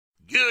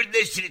You're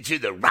listening to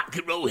the Rock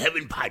and Roll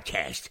Heaven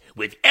podcast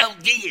with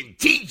LD and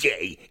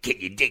TJ. Can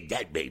you dig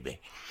that,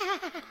 baby?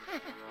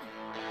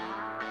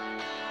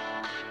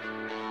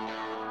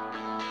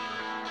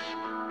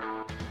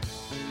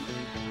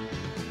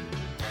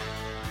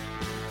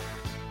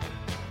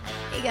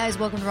 Hey guys,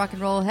 welcome to Rock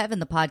and Roll Heaven,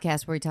 the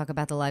podcast where we talk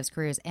about the lives,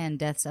 careers, and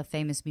deaths of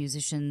famous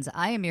musicians.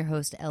 I am your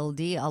host, LD.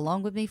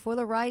 Along with me for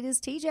the ride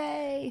is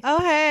TJ. Oh,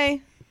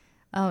 hey.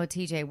 Oh,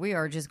 TJ, we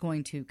are just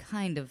going to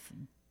kind of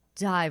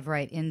dive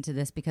right into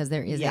this because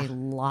there is a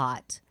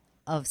lot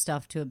of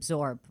stuff to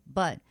absorb.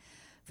 But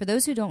for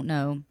those who don't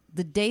know,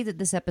 the day that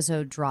this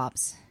episode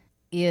drops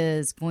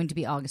is going to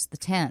be August the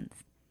 10th.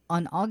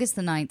 On August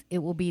the 9th, it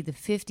will be the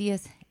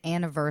 50th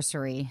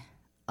anniversary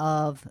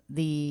of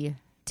the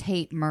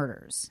Tate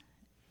murders.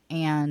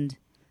 And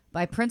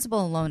by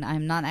principle alone,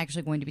 I'm not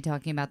actually going to be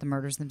talking about the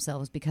murders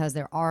themselves because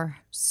there are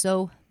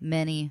so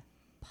many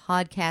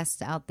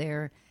podcasts out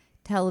there,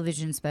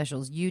 television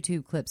specials,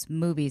 YouTube clips,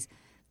 movies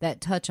that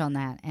touch on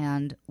that.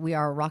 And we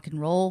are a rock and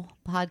roll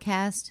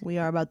podcast. We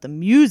are about the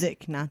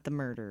music, not the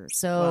murders.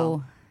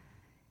 So,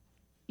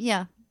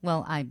 I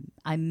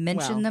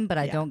mention them, but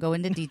I don't go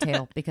into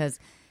detail because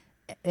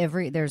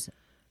there's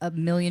a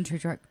million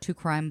true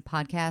crime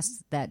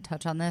podcasts that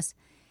touch on this.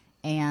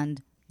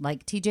 And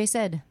like TJ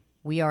said,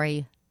 we are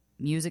a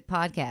music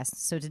podcast.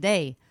 So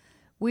today,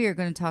 we are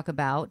going to talk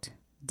about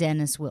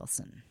Dennis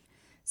Wilson.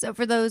 So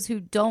for those who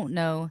don't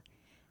know,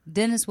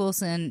 Dennis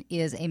Wilson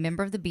is a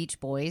member of the Beach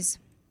Boys.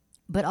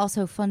 But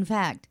also, fun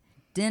fact,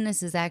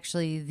 Dennis is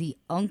actually the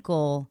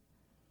uncle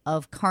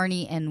of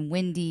Carney and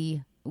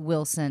Wendy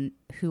Wilson,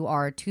 who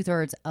are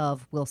 2/3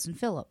 of Wilson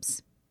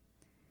Phillips.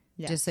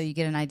 Yes. Just so you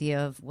get an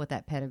idea of what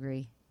that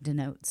pedigree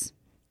denotes.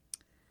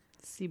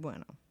 Si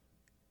bueno.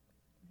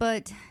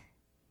 But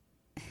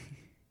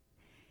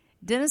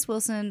Dennis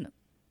Wilson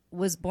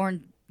was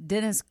born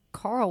Dennis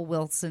Carl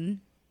Wilson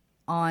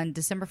on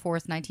December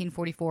 4th,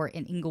 1944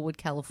 in Inglewood,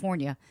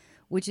 California,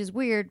 which is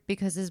weird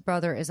because his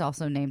brother is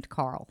also named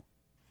Carl.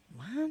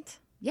 What?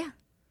 Yeah.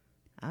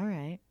 All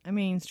right. I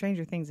mean,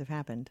 stranger things have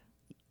happened.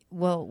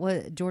 Well,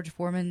 what George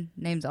Foreman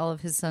names all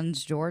of his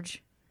sons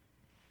George?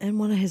 And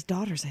one of his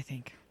daughters, I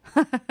think.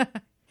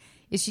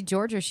 Is she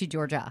George or is she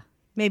Georgia?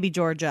 Maybe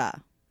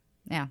Georgia.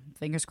 Yeah,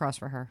 fingers crossed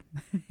for her.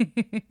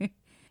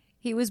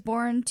 He was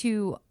born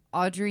to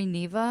Audrey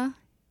Neva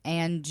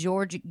and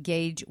George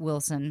Gage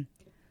Wilson,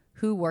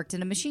 who worked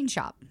in a machine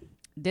shop.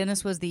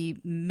 Dennis was the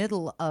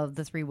middle of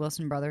the three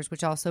Wilson brothers,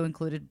 which also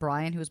included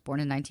Brian, who was born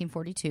in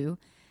 1942,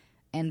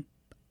 and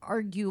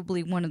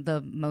arguably one of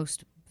the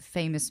most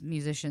famous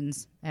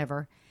musicians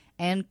ever,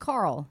 and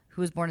Carl,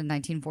 who was born in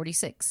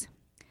 1946.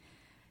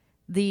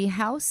 The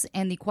house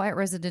and the quiet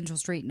residential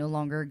street no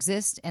longer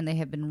exist, and they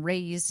have been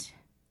razed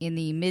in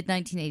the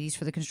mid-1980s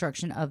for the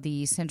construction of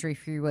the Century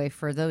Freeway.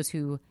 For those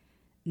who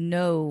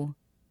know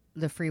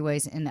the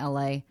freeways in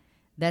LA,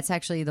 that's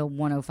actually the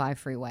 105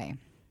 freeway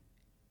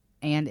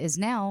and is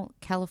now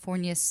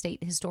California's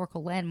state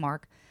historical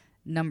landmark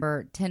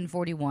number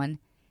 1041,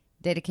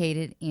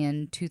 dedicated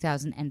in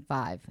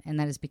 2005. And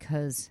that is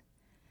because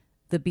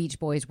the Beach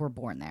Boys were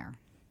born there.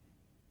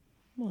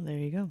 Well, there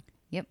you go.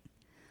 Yep.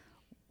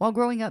 While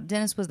growing up,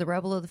 Dennis was the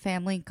rebel of the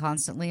family,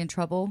 constantly in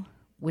trouble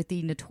with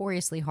the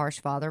notoriously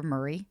harsh father,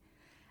 Murray.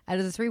 Out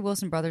of the three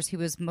Wilson brothers, he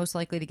was most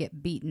likely to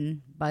get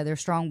beaten by their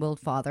strong-willed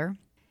father.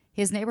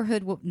 His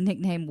neighborhood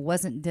nickname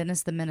wasn't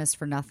Dennis the Menace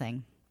for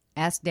nothing.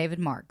 Ask David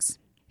Marks.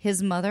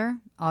 His mother,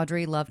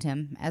 Audrey, loved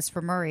him. As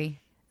for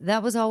Murray,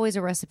 that was always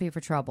a recipe for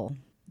trouble.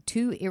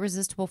 Two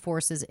irresistible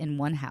forces in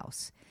one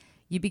house.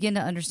 You begin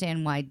to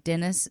understand why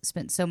Dennis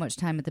spent so much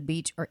time at the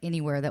beach or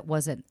anywhere that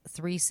wasn't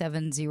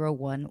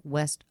 3701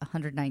 West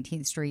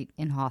 119th Street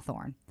in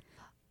Hawthorne.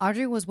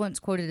 Audrey was once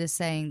quoted as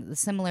saying that the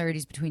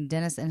similarities between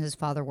Dennis and his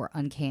father were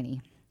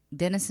uncanny.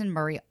 Dennis and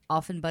Murray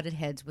often butted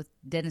heads, with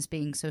Dennis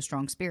being so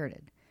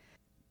strong-spirited.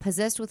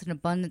 Possessed with an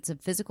abundance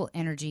of physical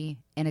energy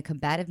and a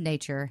combative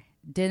nature,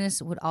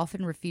 Dennis would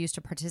often refuse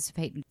to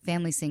participate in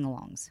family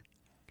sing-alongs,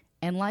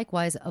 and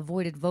likewise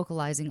avoided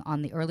vocalizing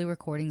on the early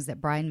recordings that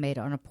Brian made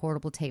on a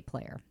portable tape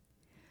player.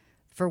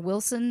 For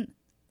Wilson,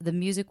 the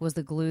music was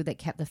the glue that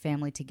kept the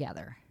family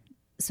together.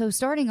 So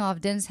starting off,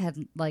 Dennis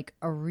had like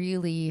a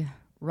really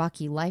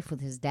rocky life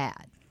with his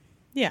dad.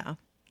 Yeah.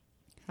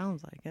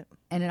 Sounds like it.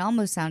 And it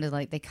almost sounded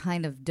like they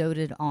kind of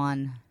doted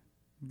on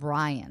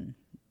Brian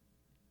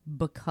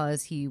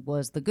because he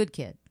was the good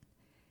kid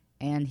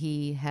and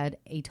he had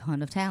a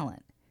ton of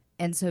talent.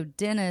 And so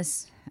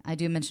Dennis, I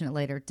do mention it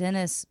later,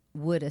 Dennis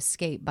would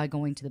escape by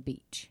going to the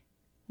beach.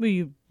 Well,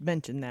 you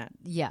mentioned that.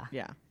 Yeah.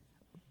 Yeah.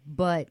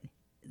 But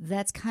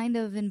that's kind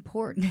of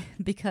important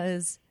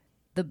because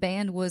the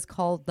band was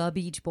called the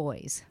Beach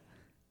Boys.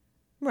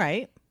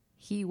 Right.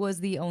 He was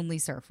the only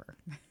surfer.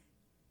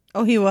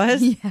 Oh, he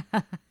was? Yeah.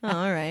 Oh,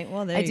 all right.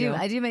 Well, there you go.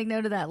 I do make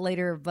note of that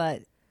later,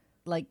 but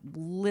like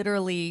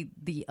literally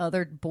the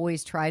other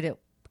boys tried it,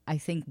 I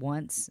think,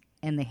 once,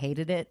 and they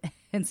hated it.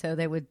 And so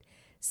they would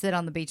sit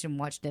on the beach and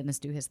watch Dennis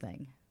do his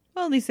thing.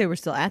 Well, at least they were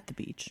still at the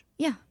beach.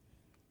 Yeah.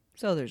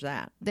 So there's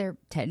that. They're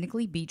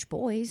technically Beach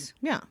Boys.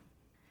 Yeah.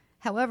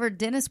 However,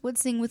 Dennis would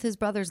sing with his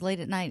brothers late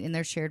at night in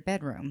their shared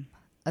bedroom.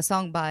 A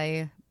song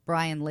by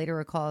Brian later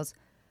recalls,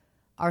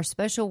 "Our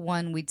special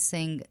one we'd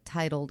sing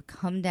titled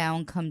Come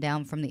Down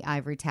from the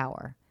Ivory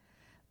Tower."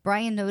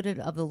 Brian noted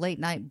of the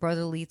late-night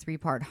brotherly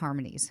three-part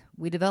harmonies.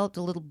 "We developed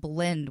a little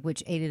blend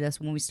which aided us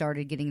when we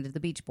started getting into the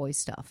Beach Boys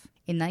stuff."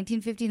 In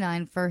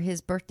 1959, for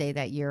his birthday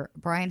that year,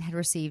 Brian had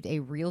received a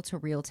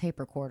reel-to-reel tape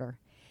recorder.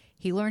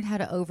 He learned how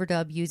to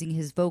overdub using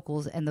his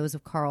vocals and those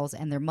of Carl's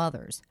and their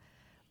mothers.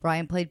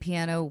 Brian played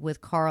piano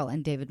with Carl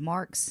and David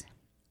Marks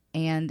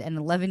and an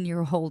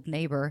 11-year-old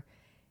neighbor,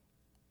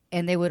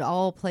 and they would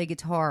all play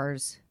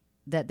guitars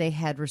that they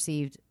had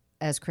received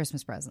as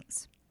Christmas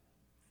presents.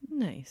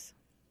 Nice.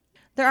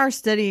 There are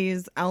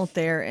studies out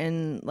there,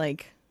 and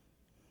like,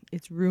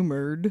 it's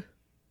rumored.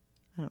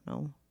 I don't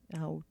know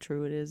how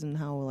true it is and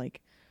how like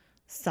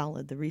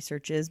solid the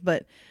research is,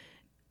 but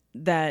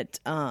that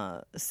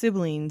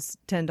siblings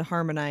tend to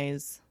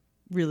harmonize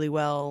really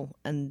well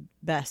and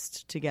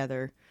best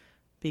together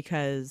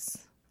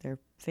because they're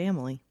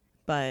family.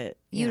 But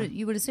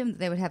you would assume that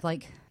they would have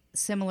like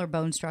similar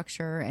bone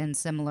structure and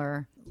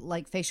similar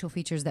like facial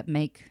features that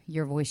make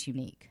your voice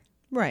unique.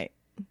 Right.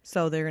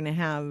 So they're going to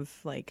have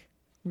like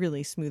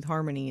really smooth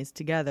harmonies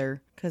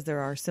together because there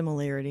are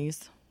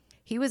similarities.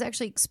 He was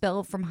actually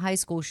expelled from high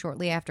school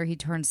shortly after he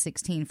turned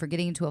 16 for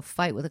getting into a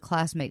fight with a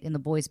classmate in the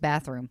boys'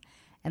 bathroom.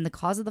 And the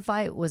cause of the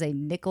fight was a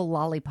nickel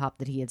lollipop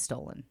that he had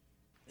stolen.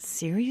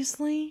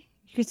 Seriously?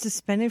 You get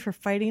suspended for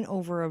fighting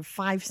over a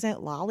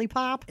 5-cent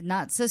lollipop?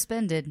 Not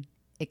suspended,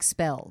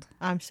 expelled.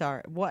 I'm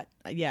sorry. What?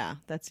 Yeah,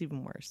 that's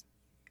even worse.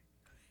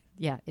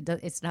 Yeah,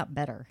 it's not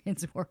better.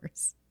 It's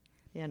worse.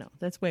 Yeah, no,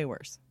 that's way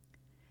worse.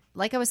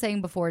 Like I was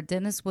saying before,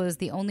 Dennis was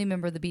the only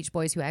member of the Beach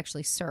Boys who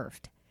actually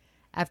surfed.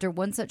 After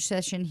one such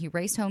session, he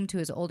raced home to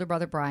his older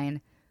brother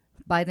Brian,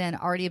 by then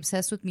already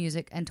obsessed with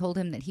music, and told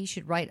him that he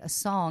should write a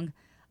song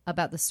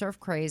about the surf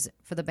craze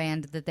for the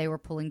band that they were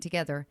pulling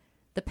together,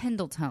 the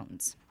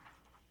Pendletones.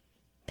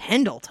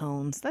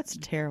 Pendletones? That's a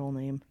terrible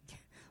name.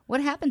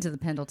 What happened to the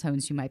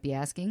Pendletones, you might be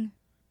asking?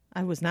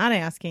 I was not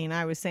asking.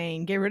 I was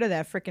saying, get rid of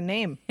that freaking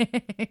name.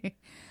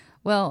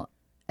 Well,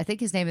 I think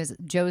his name is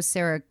Joe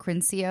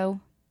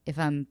Saracrincio. If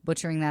I'm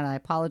butchering that, I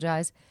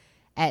apologize.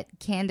 At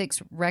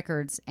Candix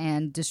Records,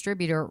 and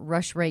distributor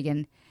Rush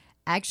Reagan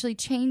actually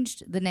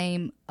changed the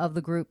name of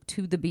the group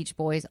to the Beach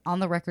Boys on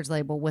the records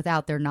label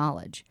without their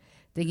knowledge,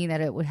 thinking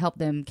that it would help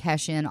them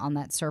cash in on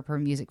that surfer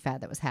music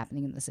fad that was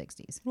happening in the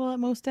 60s. Well, it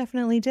most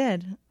definitely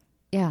did.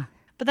 Yeah.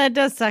 But that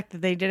does suck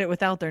that they did it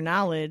without their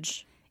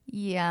knowledge.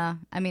 Yeah.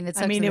 I mean, it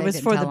sucks it that was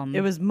they for didn't tell the them.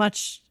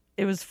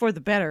 it was for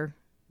the better,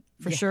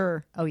 for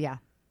sure. Oh, yeah.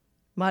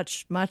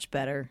 Much, much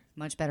better.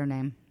 Much better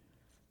name.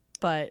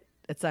 But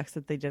it sucks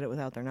that they did it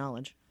without their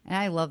knowledge. And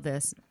I love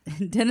this.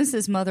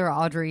 Dennis's mother,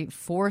 Audrey,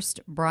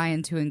 forced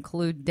Brian to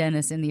include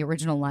Dennis in the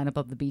original lineup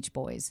of the Beach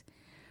Boys.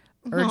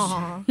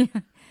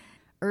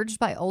 Urged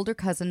by older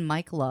cousin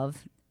Mike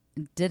Love,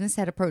 Dennis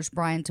had approached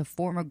Brian to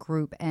form a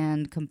group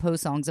and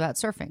compose songs about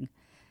surfing.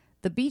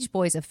 The Beach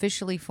Boys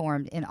officially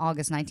formed in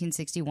August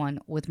 1961,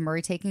 with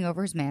Murray taking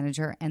over as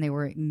manager, and they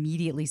were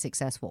immediately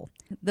successful.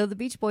 Though the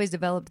Beach Boys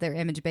developed their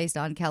image based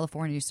on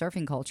California's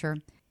surfing culture,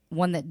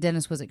 one that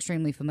Dennis was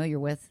extremely familiar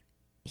with,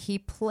 he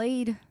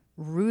played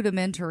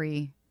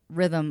rudimentary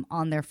rhythm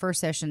on their first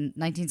session,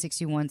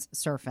 1961's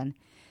Surfin'.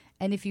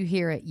 And if you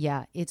hear it,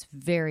 yeah, it's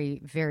very,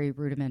 very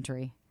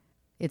rudimentary.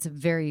 It's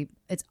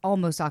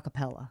almost a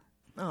cappella.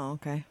 Oh,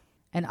 okay.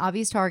 An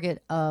obvious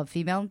target of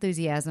female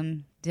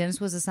enthusiasm, Dennis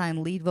was assigned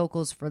lead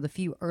vocals for the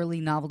few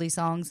early novelty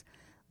songs,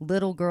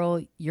 Little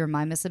Girl, You're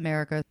My Miss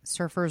America,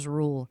 Surfers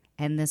Rule,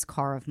 and This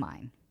Car of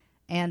Mine.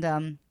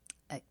 And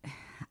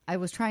I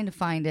was trying to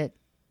find it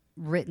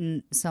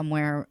written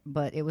somewhere,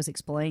 but it was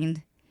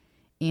explained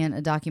in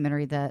a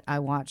documentary that I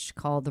watched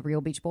called The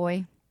Real Beach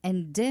Boy.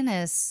 And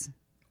Dennis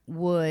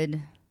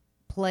would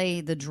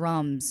play the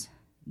drums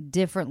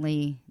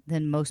differently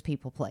than most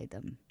people played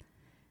them.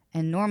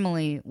 And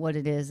normally what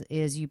it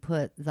is you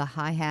put the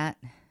hi-hat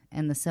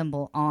and the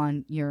cymbal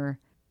on your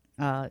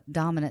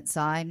dominant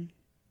side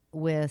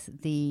with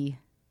the,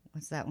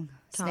 what's that one?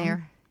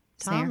 Snare?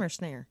 Tom or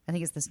snare? I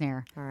think it's the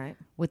snare. All right.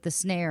 With the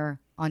snare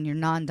on your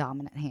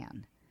non-dominant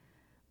hand.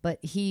 But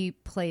he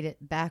played it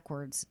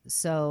backwards,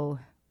 so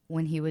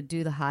when he would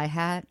do the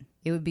hi-hat,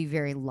 it would be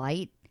very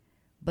light,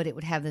 but it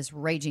would have this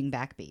raging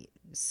backbeat.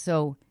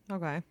 So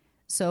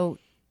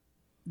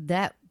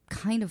that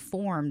kind of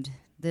formed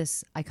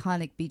this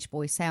iconic Beach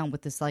Boy sound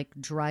with this like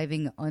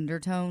driving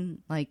undertone.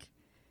 Like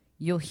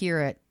you'll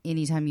hear it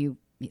anytime you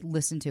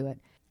listen to it.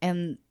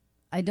 And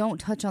I don't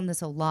touch on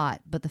this a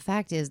lot, but the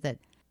fact is that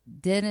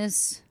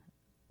Dennis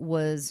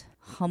was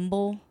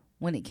humble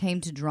when it came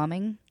to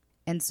drumming.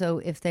 And so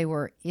if they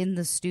were in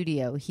the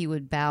studio, he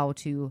would bow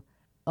to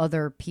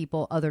other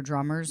people, other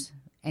drummers,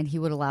 and he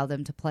would allow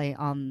them to play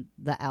on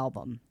the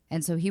album.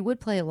 And so he would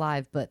play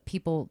live, but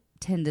people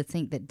tend to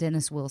think that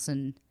Dennis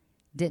Wilson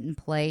didn't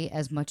play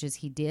as much as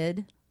he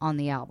did on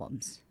the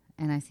albums.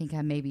 And I think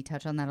I maybe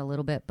touch on that a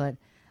little bit, but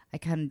I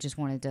kind of just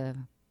wanted to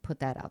put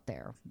that out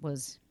there.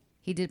 Was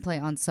He did play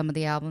on some of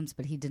the albums,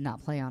 but he did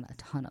not play on a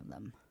ton of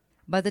them.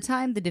 By the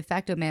time the de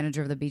facto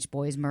manager of the Beach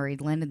Boys, Murray,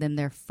 landed them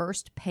their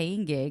first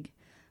paying gig,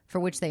 for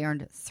which they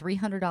earned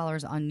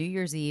 $300 on New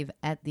Year's Eve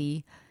at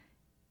the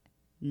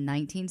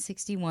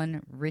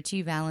 1961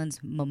 Ritchie Valens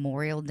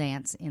Memorial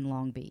Dance in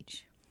Long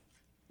Beach.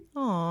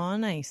 Aw,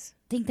 nice.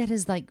 I think that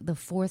is like the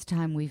fourth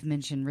time we've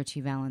mentioned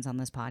Ritchie Valens on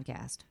this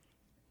podcast.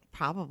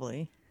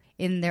 Probably.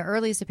 In their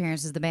earliest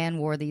appearances, the band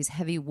wore these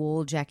heavy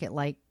wool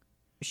jacket-like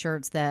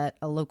shirts that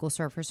a local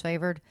surfers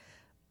favored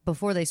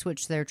before they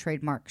switched to their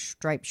trademark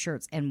striped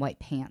shirts and white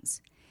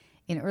pants.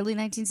 In early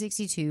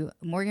 1962,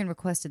 Morgan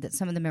requested that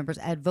some of the members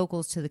add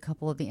vocals to the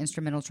couple of the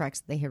instrumental tracks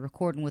that they had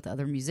recorded with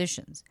other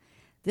musicians.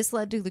 This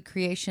led to the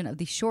creation of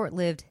the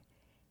short-lived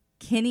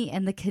Kenny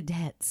and the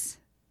Cadets.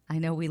 I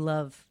know we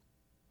love...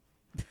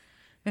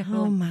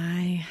 Oh,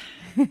 my.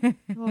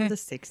 Oh, the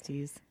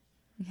 60s.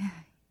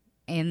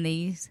 And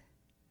these.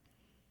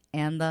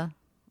 And the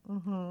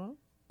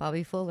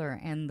Bobby Fuller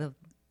and the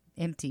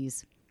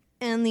Empties.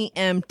 And the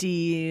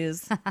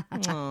Empties.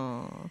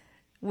 Aw.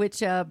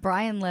 Which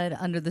Brian led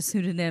under the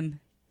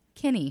pseudonym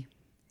Kenny.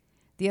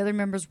 The other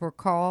members were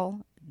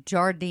Carl,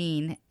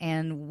 Jardine,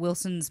 and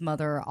Wilson's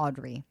mother,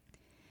 Audrey.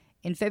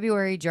 In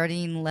February,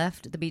 Jardine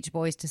left the Beach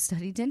Boys to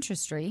study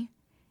dentistry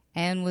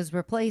and was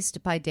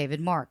replaced by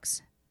David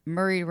Marks.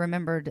 Murray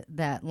remembered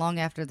that long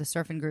after the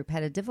surfing group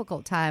had a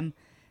difficult time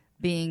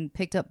being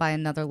picked up by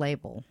another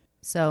label.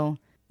 So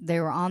they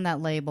were on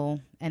that label,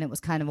 and it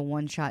was kind of a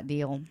one-shot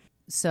deal.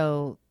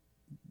 So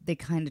they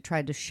kind of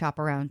tried to shop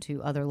around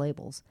to other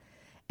labels.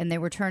 And they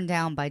were turned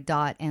down by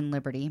Dot and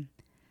Liberty.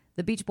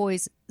 The Beach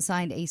Boys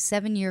signed a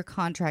 7-year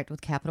contract with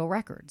Capitol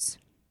Records.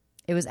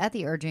 It was at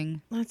the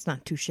urging... That's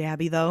not too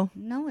shabby, though.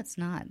 No, it's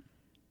not.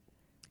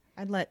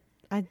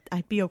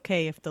 I'd be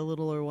okay if the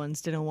littler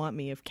ones didn't want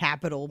me, if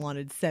Capitol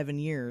wanted 7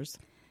 years.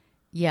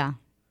 Yeah.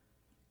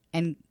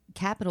 And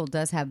Capitol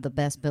does have the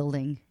best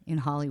building in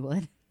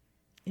Hollywood.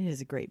 It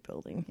is a great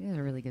building. It is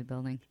a really good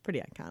building.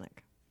 Pretty iconic.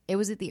 It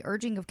was at the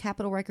urging of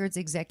Capitol Records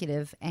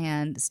executive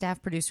and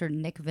staff producer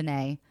Nick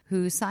Vinay,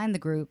 who signed the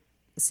group,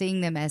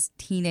 seeing them as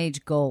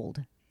teenage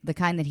gold, the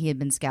kind that he had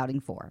been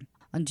scouting for.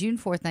 On June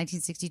 4th,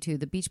 1962,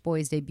 the Beach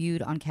Boys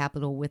debuted on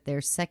Capitol with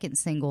their second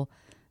single,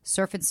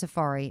 Surfin'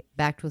 Safari,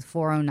 backed with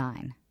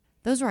 409.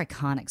 Those are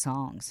iconic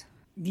songs.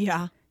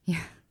 Yeah.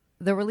 Yeah.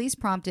 The release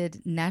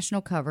prompted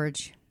national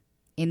coverage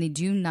in the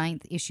June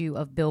 9th issue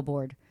of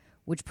Billboard,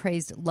 which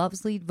praised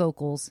Love's lead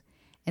vocals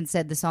and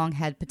said the song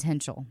had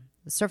potential.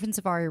 The Surfin'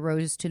 Safari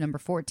rose to number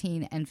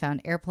 14 and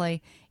found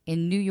airplay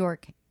in New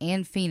York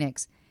and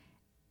Phoenix,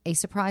 a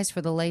surprise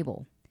for the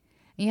label.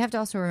 And you have to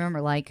also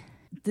remember,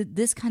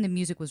 this kind of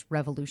music was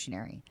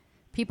revolutionary.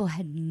 People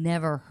had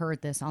never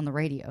heard this on the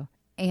radio.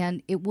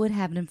 And it would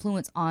have an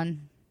influence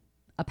on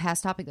a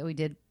past topic that we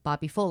did,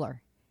 Bobby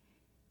Fuller.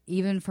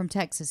 Even from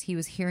Texas, he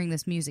was hearing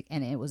this music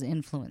and it was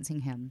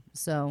influencing him.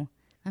 So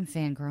I'm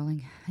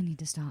fangirling. I need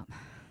to stop.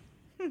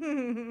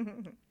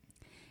 In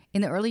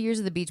the early years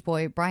of the Beach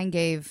Boy, Brian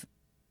gave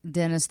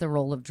Dennis the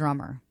role of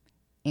drummer.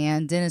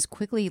 And Dennis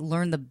quickly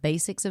learned the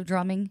basics of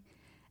drumming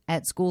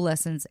at school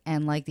lessons.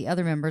 And like the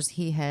other members,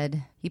 he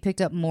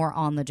picked up more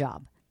on the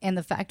job. And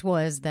the fact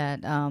was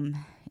that...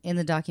 in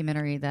the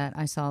documentary that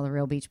I saw, The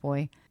Real Beach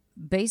Boy,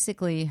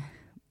 basically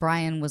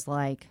Brian was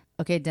like,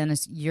 okay,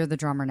 Dennis, you're the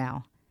drummer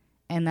now.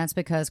 And that's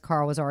because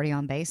Carl was already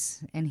on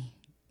bass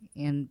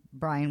and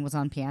Brian was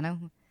on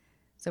piano.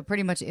 So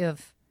pretty much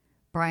if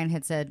Brian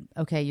had said,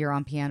 okay, you're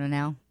on piano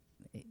now,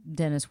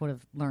 Dennis would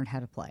have learned how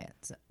to play it.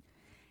 So.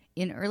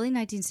 In early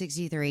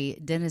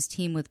 1963, Dennis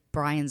teamed with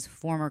Brian's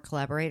former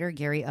collaborator,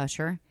 Gary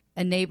Usher,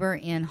 a neighbor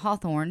in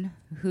Hawthorne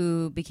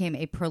who became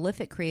a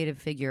prolific creative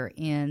figure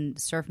in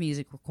surf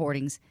music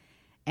recordings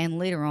and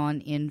later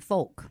on in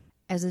folk.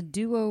 As a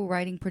duo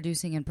writing,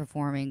 producing, and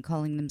performing,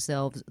 calling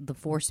themselves the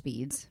Four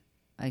Speeds,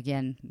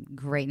 again,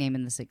 great name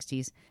in the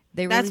 60s.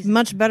 That's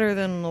much better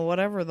than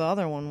whatever the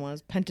other one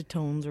was,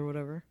 Pentatones or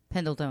whatever.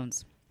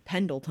 Pendletones.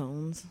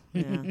 Pendletones,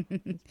 yeah.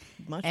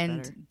 Much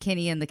and better.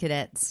 Kenny and the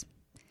Cadets.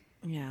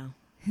 Yeah.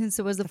 And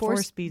so was the Four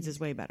Speeds is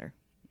way better.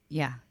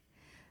 Yeah.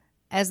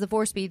 As the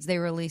Four Speeds, they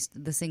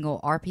released the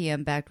single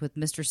RPM backed with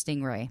Mr.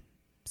 Stingray.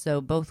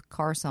 So both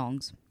car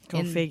songs.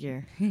 Go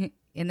figure.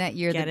 In that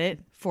year. Get it?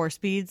 Four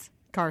Speeds,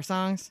 car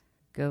songs.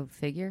 Go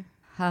figure.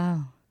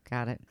 Oh,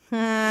 got it.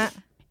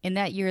 In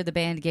that year, the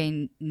band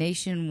gained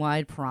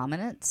nationwide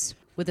prominence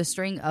with a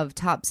string of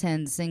top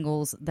 10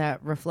 singles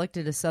that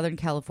reflected a Southern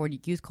California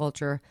youth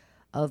culture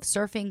of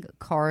surfing,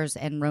 cars,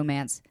 and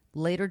romance,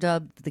 later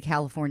dubbed the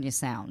California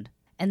Sound.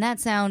 And that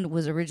sound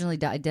was originally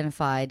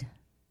identified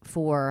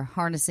for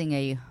harnessing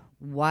a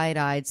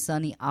wide-eyed,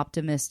 sunny,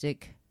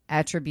 optimistic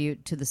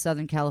attribute to the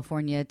Southern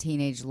California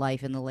teenage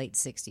life in the late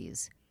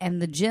 60s.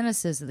 And the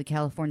genesis of the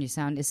California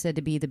Sound is said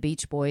to be the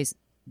Beach Boys'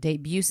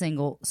 debut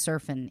single,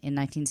 Surfin', in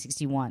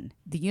 1961.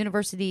 The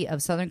University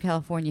of Southern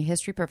California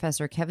history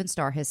professor Kevin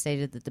Starr has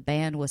stated that the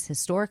band was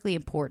historically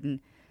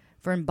important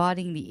for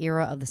embodying the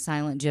era of the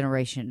silent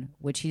generation,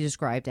 which he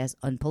described as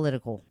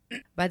unpolitical.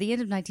 By the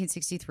end of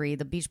 1963,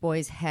 the Beach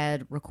Boys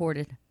had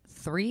recorded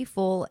 3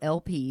 full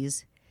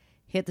LPs,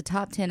 hit the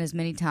top 10 as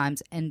many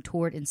times, and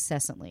toured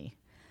incessantly.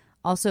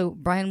 Also,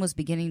 Brian was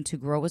beginning to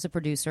grow as a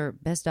producer,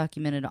 best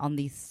documented on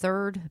the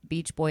 3rd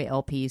Beach Boy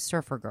LP,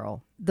 Surfer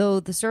Girl. Though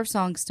the surf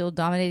song still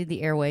dominated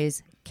the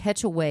airways,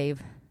 Catch a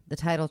Wave, the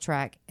title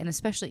track, and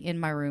especially In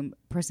My Room,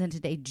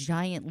 presented a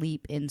giant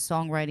leap in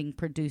songwriting,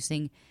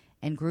 producing,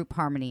 and group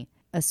harmony,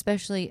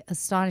 especially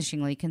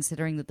astonishingly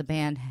considering that the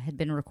band had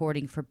been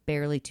recording for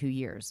barely 2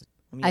 years.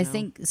 I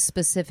think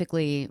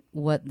specifically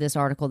what this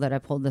article that I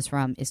pulled this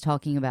from is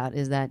talking about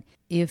is that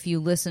if you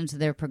listen to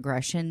their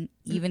progression,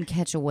 even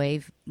Catch a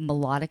Wave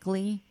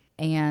melodically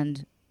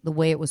and the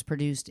way it was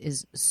produced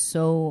is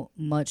so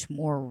much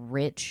more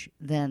rich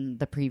than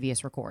the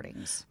previous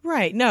recordings.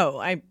 Right. No,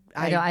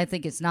 I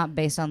think it's not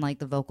based on like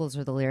the vocals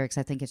or the lyrics.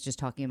 I think it's just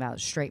talking about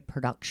straight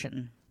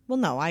production. Well,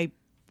 no, I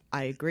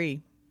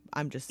agree.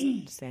 I'm just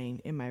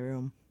saying In My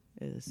Room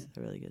is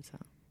a really good song.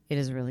 It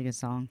is a really good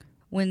song.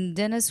 When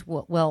Dennis,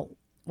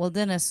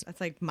 Dennis...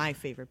 That's like my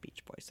favorite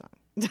Beach Boy song.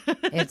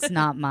 It's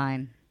not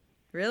mine.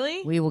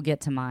 Really? We will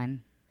get to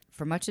mine.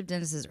 For much of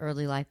Dennis's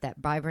early life, that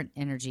vibrant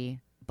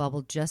energy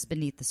bubbled just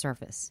beneath the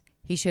surface.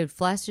 He showed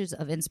flashes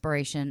of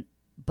inspiration,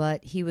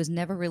 but he was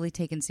never really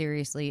taken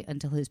seriously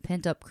until his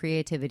pent-up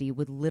creativity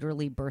would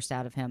literally burst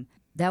out of him.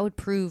 That would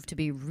prove to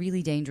be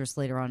really dangerous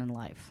later on in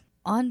life.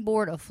 On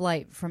board a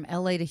flight from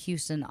L.A. to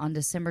Houston on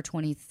December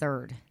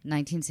 23rd,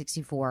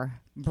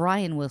 1964,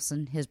 Brian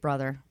Wilson, his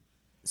brother,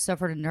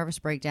 suffered a nervous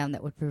breakdown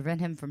that would prevent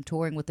him from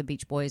touring with the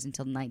Beach Boys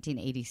until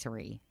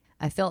 1983.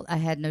 I felt I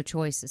had no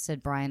choice,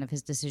 said Brian of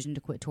his decision to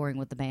quit touring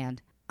with the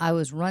band. I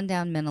was run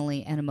down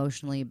mentally and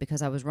emotionally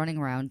because I was running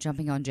around,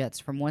 jumping on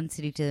jets from one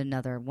city to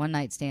another,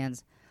 one-night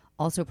stands,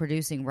 also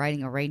producing,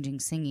 writing,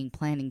 arranging, singing,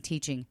 planning,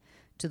 teaching,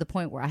 to the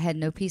point where I had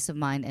no peace of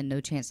mind and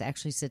no chance to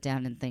actually sit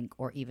down and think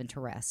or even to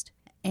rest.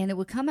 And it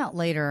would come out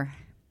later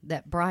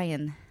that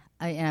Brian,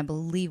 and I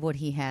believe what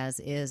he has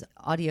is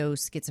audio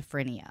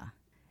schizophrenia.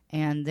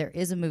 And there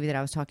is a movie that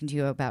I was talking to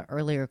you about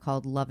earlier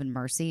called Love and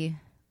Mercy,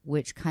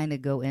 which kind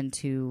of go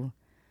into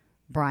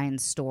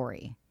Brian's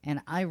story.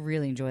 And I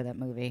really enjoy that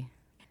movie.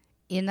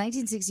 In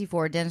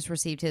 1964, Dennis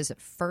received his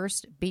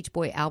first Beach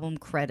Boy album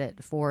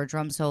credit for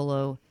drum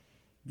solo,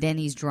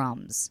 Denny's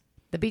Drums.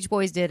 The Beach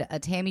Boys did a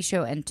Tammy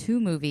show and 2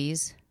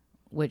 movies,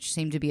 which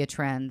seemed to be a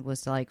trend,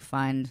 was to like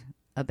find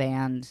a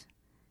band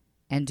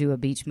and do a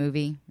beach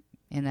movie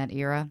in that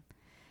era.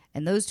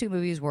 And those 2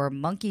 movies were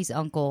Monkey's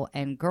Uncle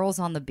and Girls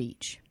on the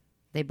Beach.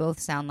 They both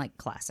sound like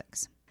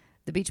classics.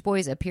 The Beach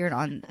Boys appeared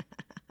on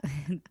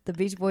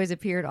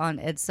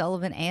Ed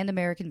Sullivan and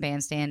American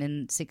Bandstand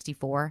in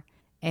 64.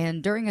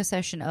 And during a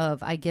session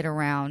of I Get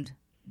Around,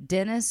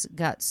 Dennis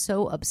got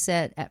so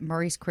upset at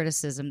Murray's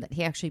criticism that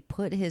he actually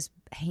put his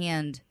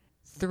hand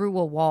through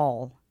a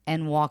wall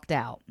and walked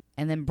out.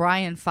 And then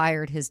Brian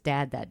fired his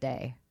dad that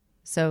day.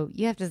 So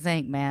you have to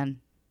think, man,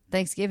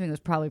 Thanksgiving was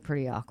probably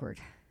pretty awkward.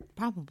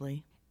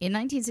 Probably. In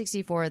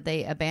 1964,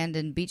 they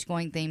abandoned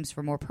beach-going themes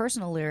for more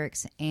personal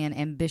lyrics and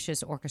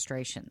ambitious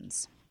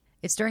orchestrations.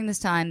 It's during this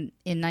time,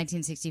 in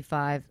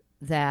 1965,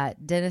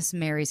 that Dennis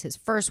marries his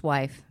first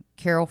wife,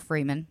 Carol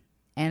Freeman,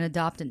 and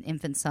adopt an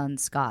infant son,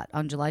 Scott,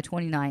 on July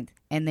 29th,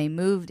 and they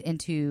moved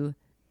into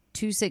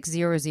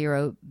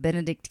 2600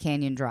 Benedict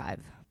Canyon Drive.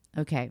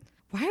 Okay.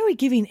 Why are we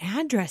giving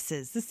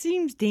addresses? This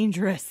seems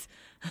dangerous.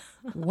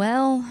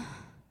 Well,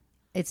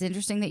 it's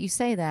interesting that you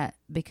say that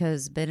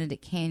because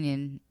Benedict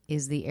Canyon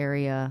is the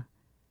area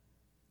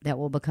that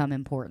will become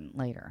important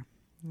later.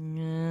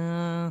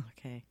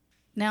 Okay.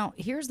 Now,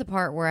 here's the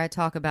part where I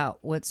talk about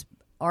what's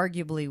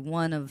arguably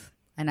one of,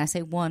 and I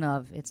say one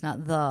of, it's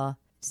not the,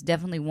 it's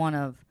definitely one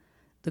of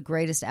the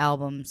greatest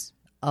albums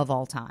of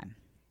all time.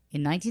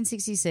 In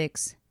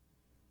 1966,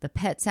 the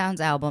Pet Sounds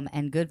album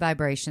and Good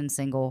Vibrations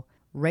single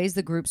raised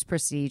the group's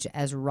prestige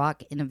as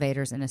rock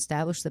innovators and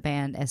established the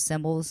band as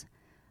symbols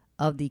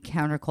of the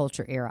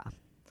counterculture era.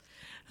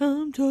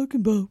 I'm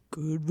talking about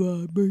Good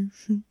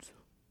Vibrations.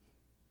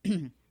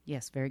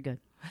 Yes, very good.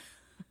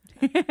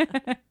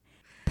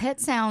 Pet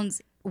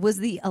Sounds was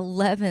the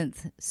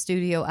 11th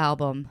studio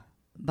album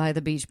by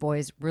the Beach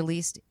Boys,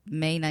 released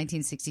May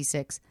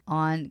 1966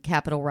 on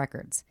Capitol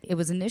Records. It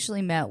was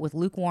initially met with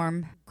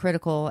lukewarm,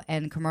 critical,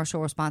 and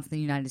commercial response in the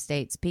United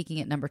States, peaking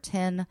at number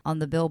 10 on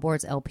the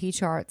Billboard's LP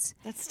charts.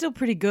 That's still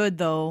pretty good,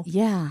 though.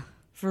 Yeah.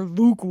 For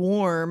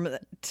lukewarm,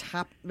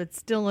 it's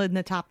still in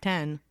the top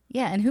 10.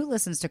 Yeah, and who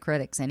listens to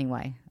critics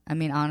anyway? I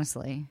mean,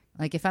 honestly.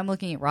 Like, if I'm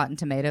looking at Rotten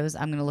Tomatoes,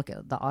 I'm going to look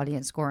at the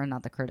audience score and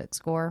not the critic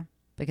score,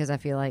 because I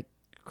feel like...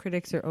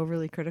 Critics are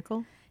overly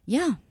critical?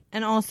 Yeah.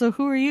 And also,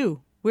 who are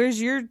you? Where's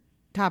your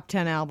top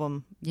 10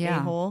 album,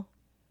 yeah. a-hole?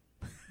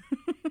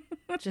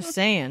 Just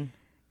saying.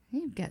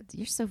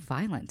 You're so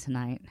violent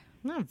tonight.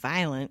 I'm not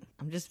violent.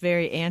 I'm just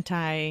very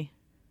anti-no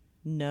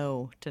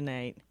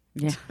tonight.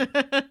 Yeah.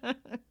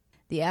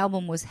 The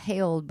album was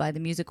hailed by the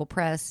musical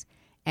press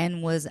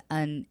and was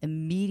an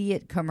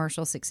immediate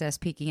commercial success,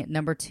 peaking at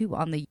number 2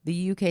 on the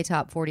UK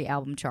Top 40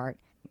 album chart.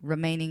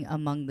 remaining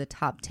among the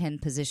top 10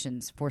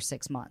 positions for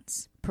 6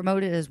 months.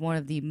 Promoted as one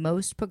of the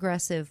most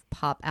progressive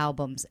pop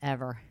albums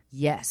ever.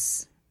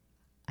 Yes,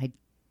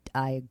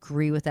 I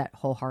agree with that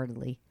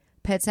wholeheartedly.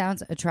 Pet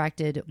Sounds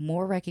attracted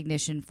more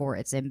recognition for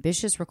its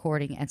ambitious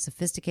recording and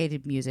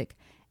sophisticated music,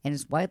 and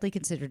is widely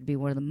considered to be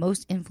one of the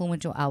most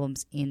influential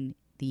albums in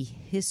the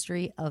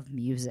history of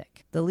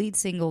music. The lead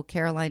single,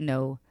 Caroline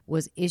No,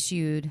 was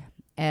issued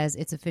as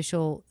its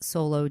official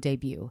solo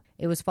debut.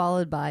 It was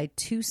followed by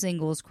 2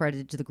 singles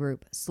credited to the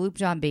group, Sloop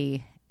John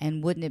B.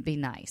 and Wouldn't It Be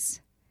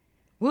Nice?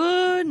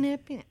 Wouldn't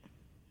it be?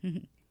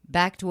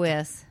 Backed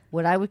with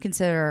what I would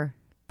consider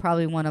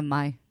probably one of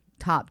my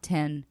top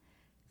 10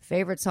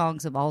 favorite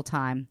songs of all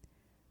time,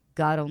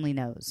 God Only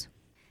Knows.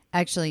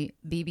 Actually,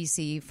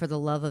 BBC, for the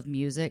love of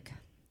music,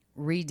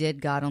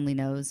 redid God Only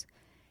Knows,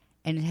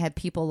 and it had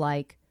people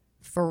like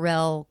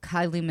Pharrell,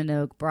 Kylie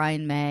Minogue,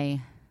 Brian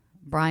May,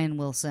 Brian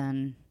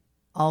Wilson,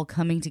 all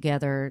coming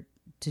together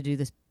to do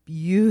this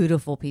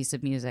beautiful piece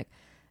of music.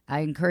 I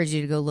encourage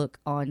you to go look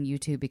on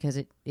YouTube because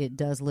it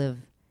does live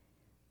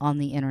on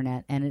the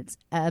internet, and it's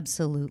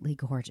absolutely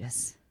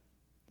gorgeous.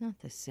 Not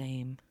the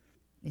same.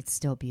 It's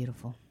still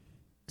beautiful.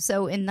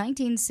 So in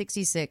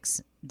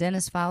 1966,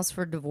 Dennis files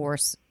for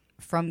divorce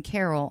from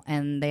Carol,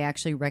 and they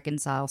actually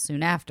reconcile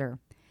soon after.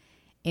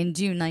 In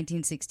June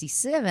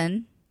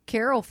 1967,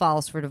 Carol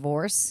files for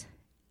divorce,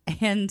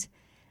 and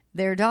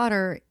their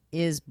daughter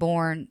is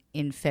born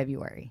in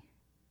February.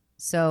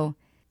 So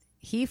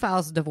he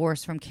files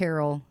divorce from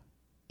Carol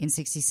in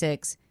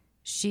 66.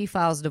 She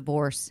files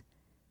divorce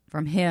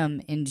from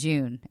him in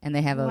June, and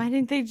they have Why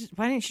didn't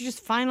she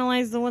just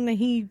finalize the one that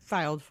he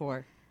filed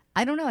for?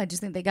 I don't know. I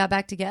just think they got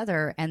back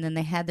together, and then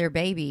they had their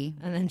baby.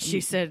 And then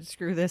she said,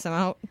 screw this, I'm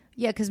out.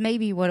 Yeah, because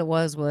maybe what it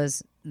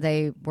was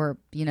they were,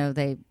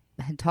 they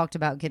had talked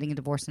about getting a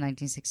divorce in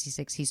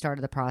 1966. He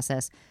started the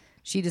process.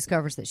 She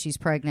discovers that she's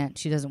pregnant.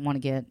 She doesn't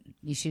want to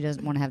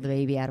have the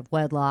baby out of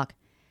wedlock.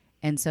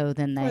 And so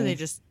then they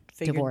just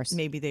figured divorce.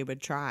 Maybe they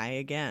would try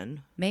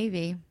again.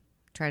 Maybe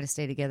try to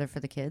stay together for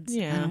the kids.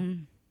 Yeah.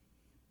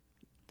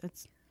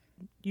 That's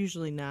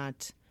usually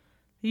not,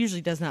 it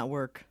usually does not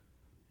work.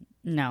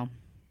 No.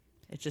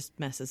 It just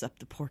messes up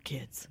the poor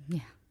kids. Yeah.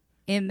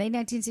 In May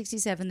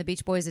 1967, the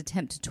Beach Boys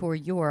attempt to tour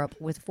Europe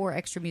with 4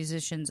 extra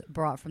musicians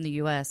brought from the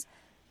U.S.,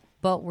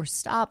 but were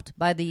stopped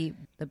by the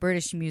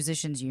British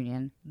Musicians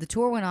Union. The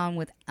tour went on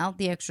without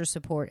the extra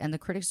support, and the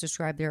critics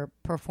described their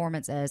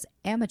performance as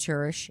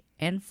amateurish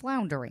and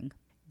floundering.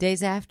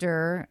 Days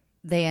after,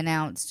 they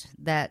announced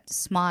that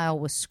Smile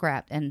was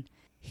scrapped. And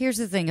here's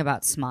the thing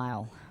about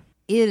Smile.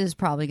 It is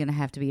probably going to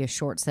have to be a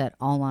short set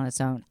all on its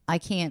own.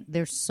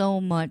 There's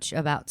so much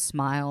about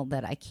Smile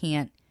that I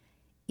can't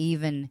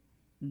even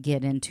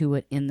get into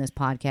it in this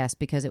podcast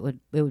because it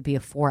would be a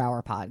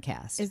 4-hour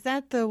podcast. Is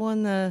that the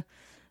one, the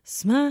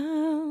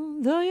smile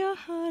though your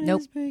heart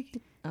Nope. is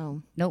breaking?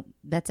 Oh. Nope.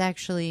 That's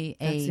actually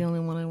That's the only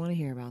one I want to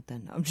hear about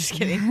then. No, I'm just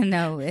kidding.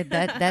 No,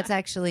 that's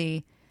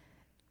actually...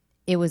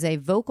 It was a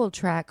vocal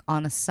track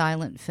on a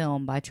silent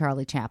film by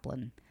Charlie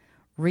Chaplin,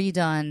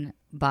 redone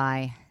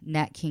by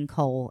Nat King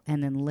Cole,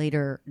 and then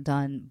later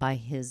done by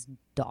his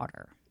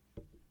daughter.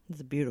 It's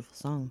a beautiful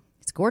song.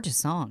 It's a gorgeous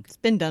song. It's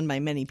been done by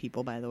many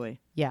people, by the way.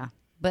 Yeah.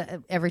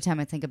 But every time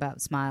I think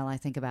about Smile, I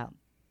think about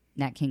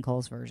Nat King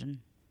Cole's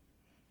version.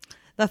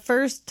 The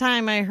first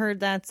time I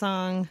heard that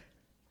song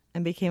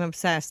and became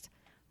obsessed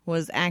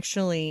was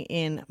actually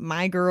in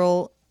My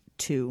Girl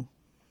 2.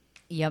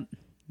 Yep.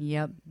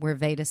 Where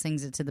Veda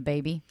sings it to the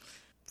baby.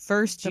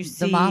 First, you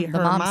see mom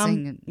mom.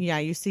 sing. Yeah,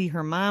 you see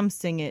her mom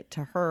sing it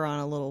to her on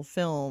a little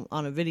film,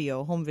 on a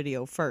video, home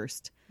video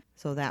first.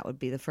 So that would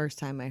be the first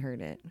time I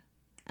heard it.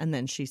 And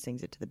then she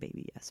sings it to the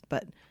baby, yes.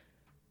 But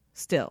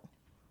still.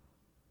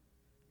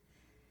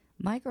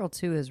 My Girl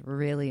 2 is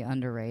really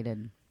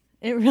underrated.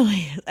 It really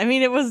is. I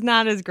mean, it was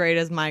not as great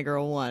as My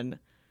Girl 1.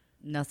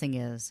 Nothing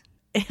is.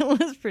 It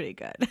was pretty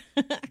good.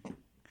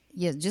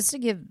 Yeah, just to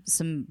give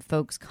some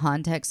folks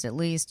context at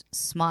least,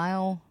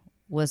 Smile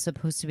was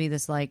supposed to be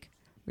this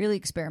really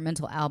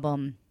experimental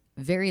album,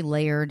 very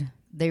layered.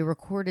 They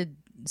recorded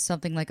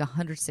something like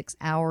 106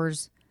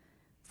 hours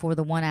for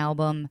the one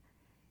album,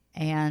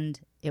 and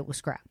it was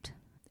scrapped.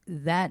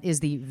 That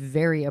is the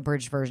very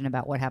abridged version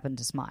about what happened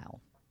to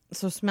Smile.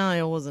 So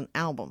Smile was an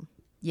album.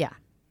 Yeah.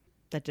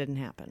 That didn't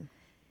happen.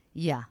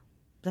 Yeah.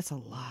 That's a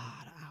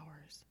lot of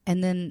hours.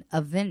 And then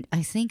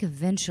I think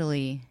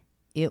eventually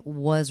it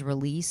was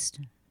released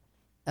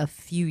a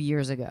few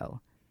years ago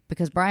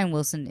because Brian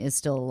Wilson is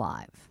still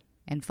alive.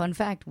 And fun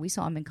fact, we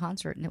saw him in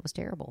concert and it was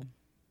terrible.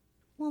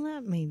 Well,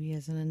 that maybe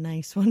isn't a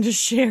nice one to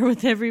share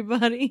with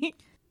everybody.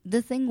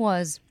 The thing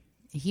was,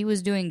 he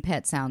was doing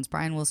Pet Sounds.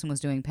 Brian Wilson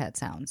was doing Pet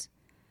Sounds.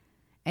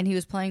 And he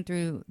was playing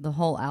through the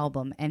whole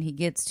album, and he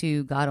gets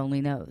to God Only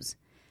Knows.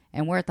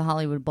 And we're at the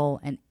Hollywood Bowl,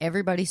 and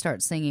everybody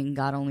starts singing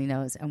God Only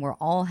Knows. And we're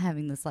all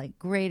having this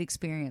great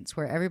experience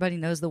where everybody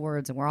knows the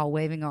words, and we're all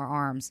waving our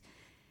arms.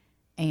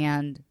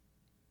 And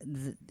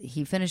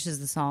he finishes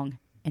the song,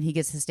 and he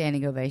gets a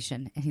standing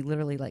ovation. And he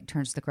literally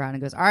turns to the crowd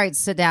and goes, "All right,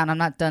 sit down. I'm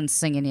not done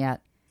singing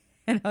yet."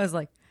 And I was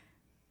like,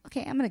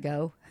 okay, I'm going to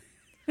go.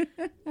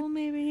 Well,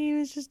 maybe he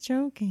was just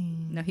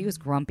joking. No, he was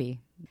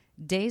grumpy.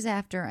 Days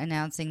after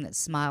announcing that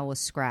Smile was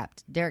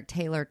scrapped, Derek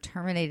Taylor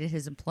terminated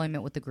his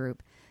employment with the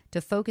group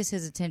to focus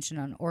his attention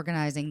on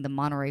organizing the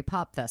Monterey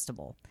Pop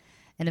Festival,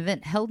 an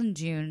event held in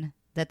June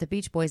that the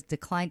Beach Boys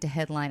declined to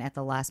headline at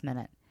the last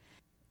minute.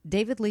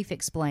 David Leaf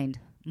explained,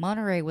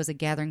 Monterey was a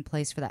gathering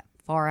place for that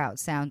far-out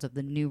sounds of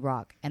the new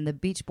rock, and the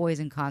Beach Boys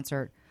in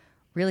concert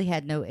really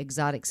had no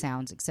exotic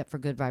sounds except for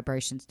good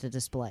vibrations to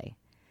display.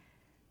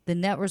 The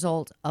net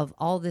result of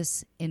all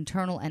this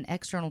internal and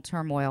external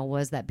turmoil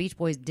was that Beach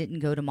Boys didn't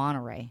go to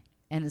Monterey,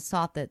 and it's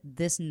thought that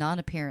this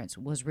non-appearance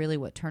was really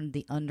what turned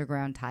the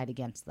underground tide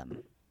against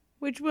them.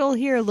 Which we'll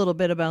hear a little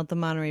bit about the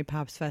Monterey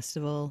Pops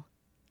Festival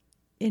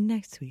in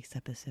next week's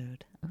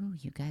episode. Oh,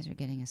 you guys are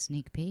getting a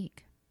sneak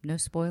peek. No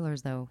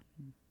spoilers, though.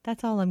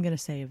 That's all I'm going to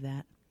say of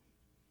that.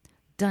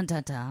 Dun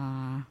dun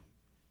dun.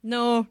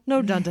 No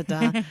dun dun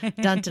dun.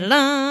 Dun dun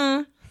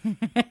dun.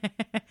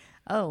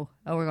 Oh,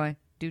 we're going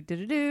do do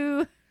do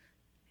do.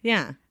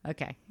 Yeah,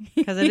 Okay.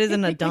 because it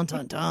isn't a dun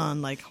dun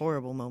dun like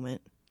horrible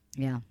moment.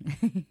 Yeah.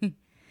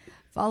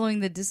 Following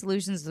the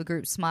dissolutions of the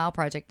group's Smile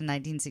Project in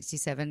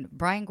 1967,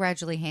 Brian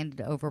gradually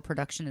handed over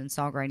production and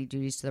songwriting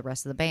duties to the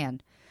rest of the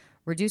band,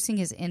 reducing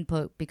his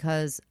input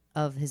because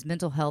of his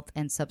mental health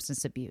and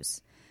substance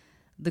abuse.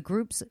 The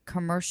group's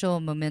commercial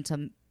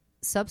momentum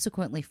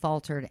subsequently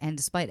faltered, and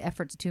despite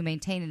efforts to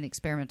maintain an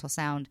experimental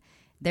sound,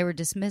 they were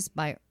dismissed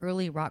by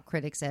early rock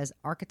critics as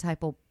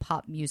archetypal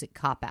pop music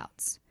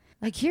cop-outs.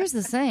 Like, here's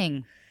the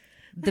thing.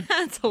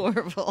 That's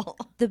horrible.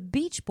 The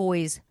Beach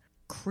Boys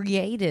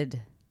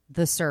created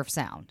the surf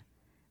sound.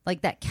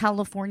 Like, that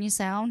California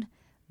sound,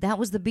 that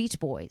was the Beach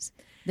Boys.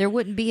 There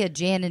wouldn't be a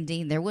Jan and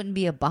Dean, there wouldn't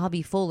be a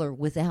Bobby Fuller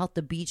without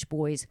the Beach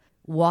Boys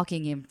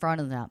walking in front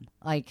of them.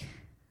 Like,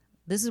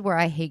 this is where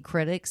I hate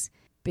critics,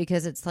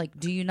 because it's like,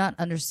 do you not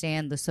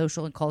understand the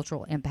social and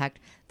cultural impact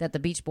that the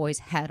Beach Boys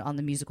had on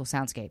the musical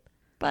soundscape?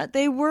 But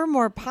they were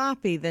more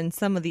poppy than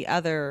some of the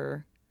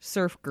other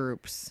surf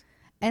groups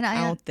And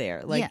out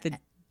there, like yeah. the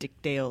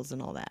Dick Dales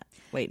and all that.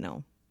 Wait,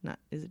 no, not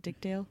is it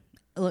Dick Dale?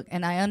 Look,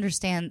 and I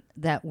understand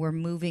that we're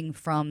moving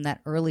from that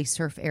early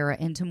surf era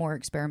into more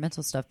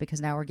experimental stuff,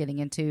 because now we're getting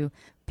into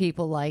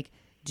people like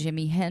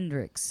Jimi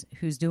Hendrix,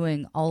 who's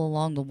doing All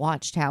Along the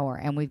Watchtower,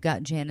 and we've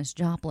got Janis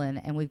Joplin,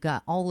 and we've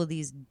got all of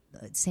these,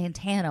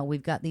 Santana,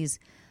 we've got these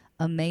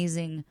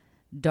amazing,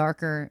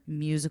 darker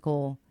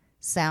musical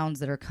sounds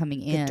that are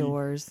coming in. The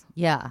Doors.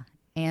 Yeah,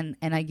 and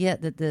I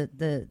get that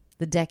the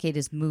decade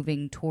is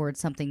moving towards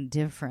something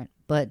different,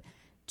 but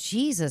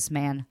Jesus,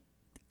 man,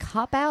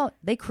 Cop Out,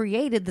 they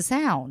created the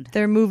sound.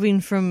 They're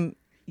moving from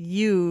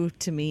you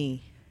to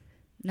me.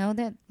 No,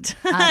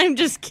 I'm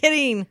just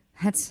kidding.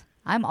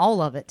 I'm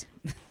all of it.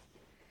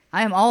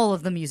 I am all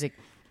of the music.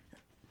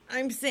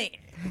 I'm saying.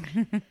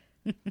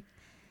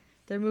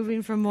 They're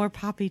moving from more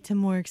poppy to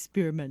more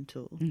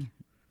experimental.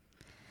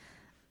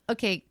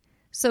 Okay,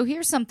 so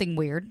here's something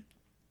weird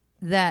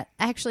that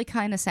actually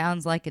kind of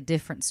sounds like a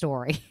different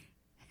story.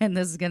 And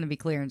this is going to be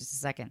clear in just a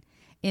second.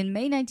 In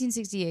May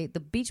 1968, the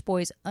Beach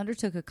Boys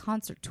undertook a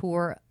concert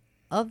tour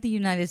of the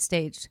United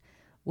States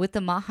with the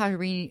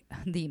Maharishi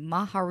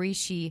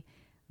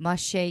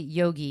Mahesh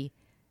Yogi,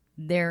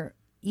 their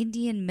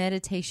Indian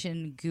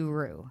meditation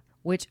guru,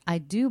 which I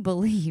do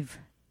believe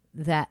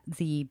that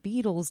the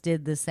Beatles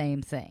did the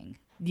same thing.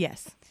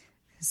 Yes.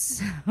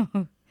 So,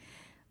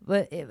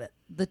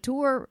 the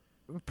tour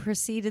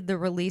preceded the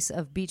release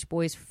of Beach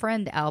Boys'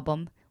 Friend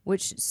album,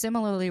 which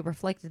similarly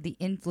reflected the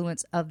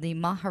influence of the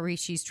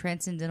Maharishi's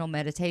transcendental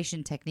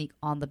meditation technique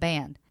on the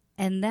band.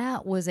 And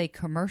that was a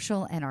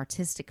commercial and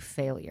artistic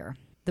failure.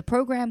 The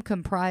program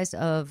comprised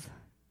of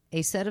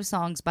a set of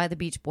songs by the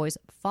Beach Boys,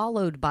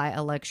 followed by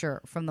a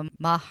lecture from the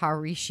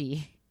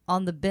Maharishi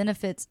on the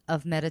benefits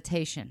of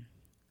meditation.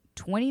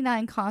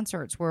 29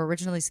 concerts were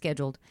originally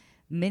scheduled,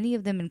 many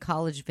of them in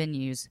college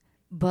venues,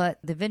 but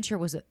the venture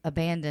was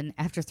abandoned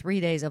after 3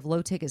 days of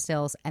low ticket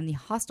sales and the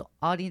hostile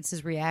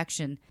audience's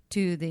reaction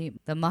to the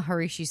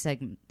Maharishi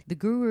segment. The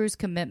guru's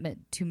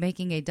commitment to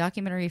making a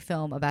documentary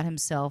film about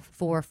himself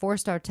for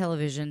 4-star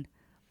television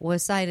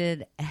was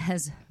cited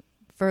as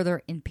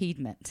further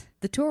impediment.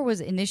 The tour was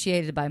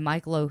initiated by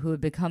Mike Lowe, who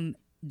had become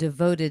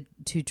devoted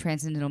to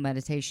transcendental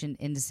meditation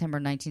in December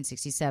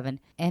 1967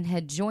 and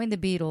had joined the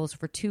Beatles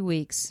for 2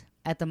 weeks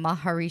at the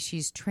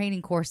Maharishi's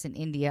training course in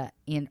India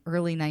in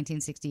early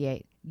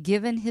 1968.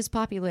 Given his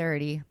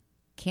popularity,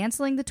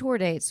 canceling the tour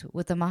dates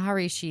with the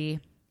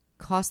Maharishi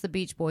cost the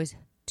Beach Boys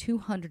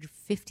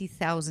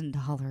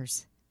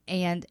 $250,000.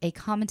 And a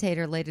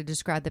commentator later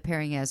described the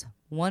pairing as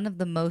one of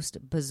the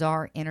most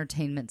bizarre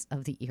entertainments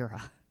of the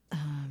era.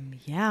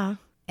 Yeah.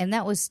 And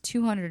that was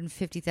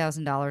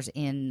 $250,000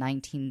 in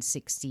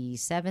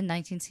 1967,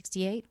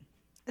 1968?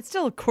 It's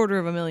still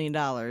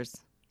 $250,000.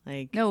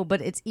 Like, no,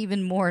 but it's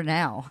even more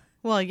now.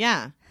 Well,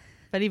 yeah.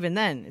 But even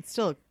then, it's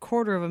still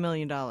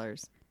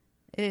 $250,000.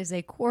 It is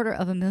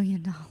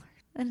 $250,000.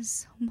 That is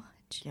so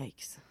much.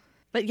 Yikes.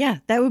 But yeah,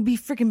 that would be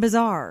freaking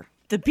bizarre.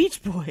 The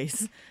Beach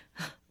Boys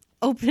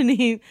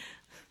opening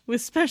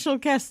with special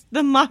guest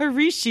the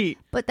Maharishi.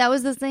 But that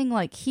was the thing.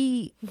 Like,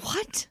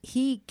 What?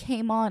 he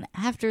came on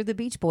after the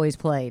Beach Boys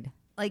played.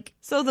 Like,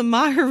 So the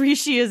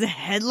Maharishi is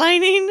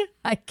headlining?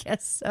 I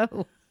guess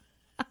so.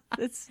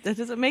 That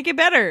doesn't make it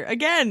better.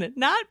 Again,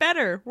 not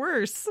better.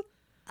 Worse.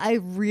 I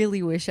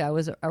really wish I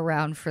was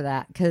around for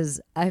that because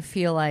I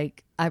feel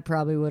like I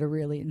probably would have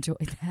really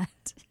enjoyed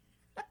that.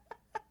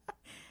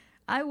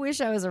 I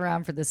wish I was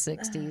around for the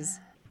 60s.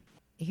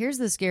 Here's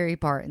the scary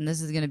part, and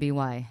this is going to be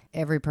why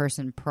every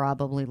person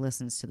probably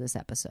listens to this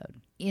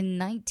episode. In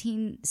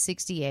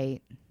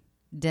 1968,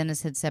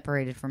 Dennis had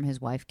separated from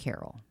his wife,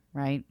 Carol,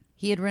 right?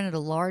 He had rented a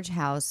large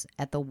house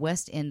at the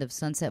west end of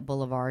Sunset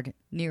Boulevard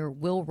near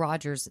Will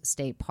Rogers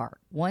State Park.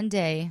 One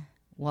day,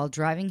 while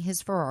driving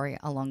his Ferrari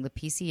along the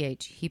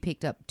PCH, he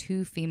picked up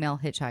 2 female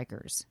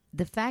hitchhikers.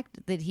 The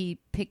fact that he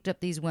picked up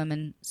these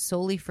women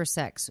solely for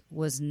sex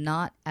was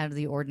not out of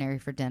the ordinary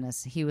for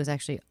Dennis. He was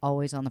actually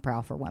always on the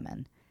prowl for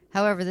women.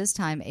 However, this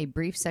time, a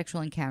brief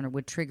sexual encounter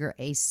would trigger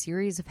a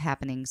series of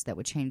happenings that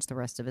would change the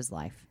rest of his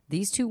life.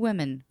 These 2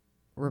 women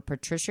were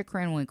Patricia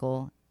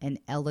Krenwinkel and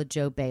Ella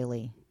Jo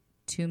Bailey,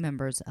 2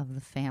 members of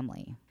the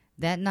family.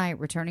 That night,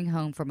 returning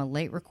home from a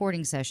late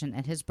recording session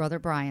at his brother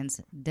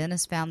Brian's,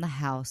 Dennis found the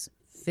house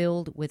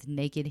filled with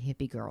naked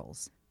hippie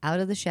girls. Out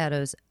of the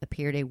shadows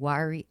appeared a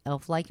wiry,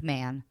 elf-like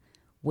man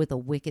with a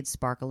wicked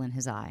sparkle in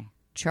his eye.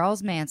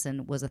 Charles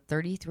Manson was a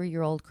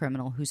 33-year-old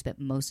criminal who spent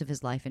most of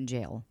his life in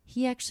jail.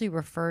 He actually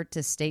referred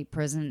to state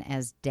prison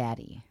as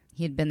Daddy.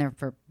 He had been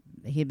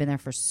there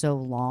for so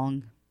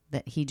long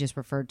that he just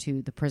referred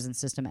to the prison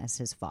system as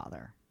his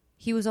father.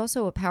 He was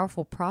also a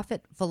powerful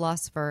prophet,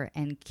 philosopher,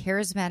 and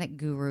charismatic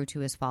guru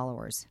to his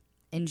followers.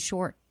 In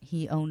short,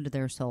 he owned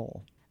their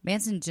soul.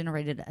 Manson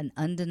generated an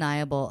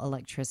undeniable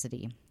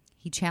electricity.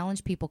 He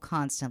challenged people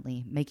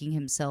constantly, making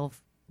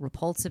himself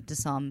repulsive to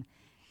some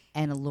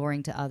and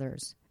alluring to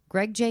others.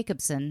 Greg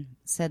Jacobson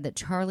said that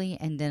Charlie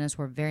and Dennis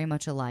were very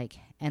much alike,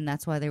 and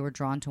that's why they were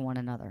drawn to one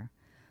another.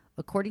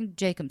 According to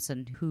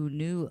Jacobson, who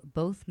knew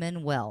both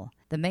men well,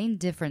 the main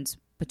difference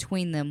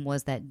between them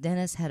was that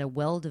Dennis had a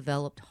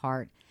well-developed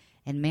heart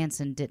and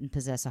Manson didn't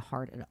possess a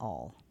heart at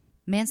all.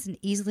 Manson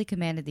easily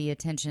commanded the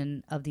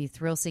attention of the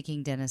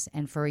thrill-seeking Dennis,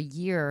 and for a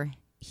year,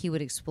 he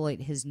would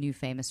exploit his new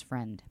famous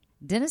friend.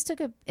 Dennis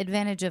took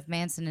advantage of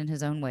Manson in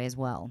his own way as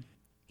well.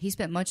 He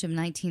spent much of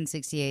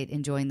 1968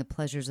 enjoying the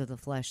pleasures of the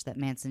flesh that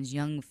Manson's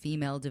young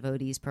female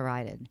devotees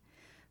provided.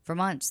 For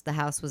months, the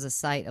house was a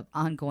site of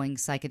ongoing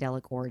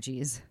psychedelic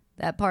orgies.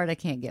 That part I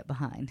can't get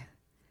behind.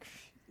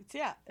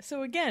 Yeah,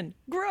 so again,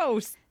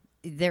 gross.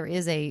 There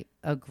is a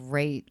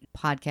great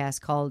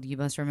podcast called You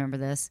Must Remember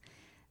This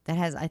that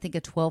has, I think,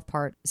 a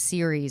 12-part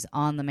series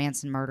on the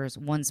Manson murders,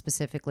 one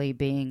specifically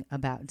being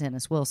about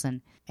Dennis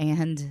Wilson.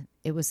 And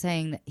it was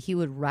saying that he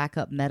would rack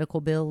up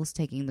medical bills,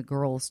 taking the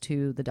girls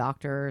to the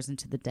doctors and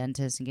to the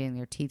dentist and getting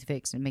their teeth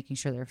fixed and making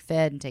sure they're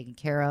fed and taken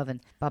care of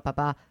and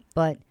blah.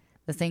 But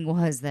the thing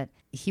was that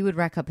he would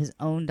rack up his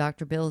own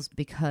doctor bills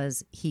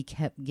because he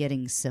kept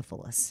getting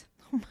syphilis.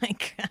 Oh, my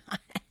God.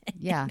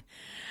 Yeah.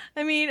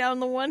 I mean,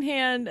 on the one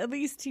hand, at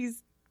least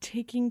he's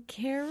taking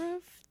care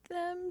of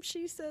them,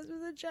 she says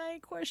with a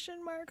giant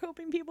question mark,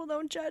 hoping people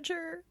don't judge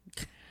her.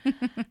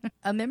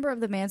 A member of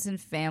the Manson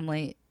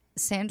family,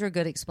 Sandra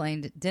Good,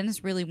 explained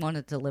Dennis really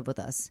wanted to live with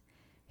us.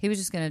 He was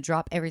just going to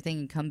drop everything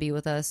and come be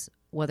with us,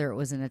 whether it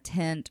was in a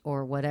tent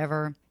or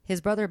whatever.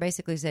 His brother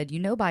basically said,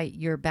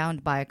 you're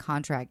bound by a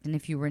contract, and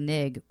if you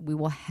renege, we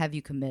will have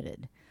you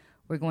committed.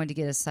 We're going to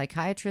get a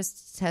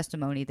psychiatrist's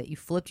testimony that you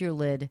flipped your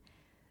lid,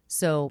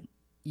 so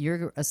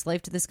you're a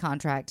slave to this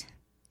contract,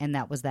 and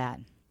that was that.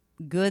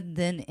 Good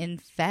then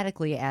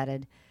emphatically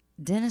added,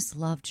 Dennis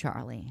loved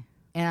Charlie.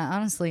 And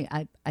honestly,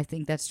 I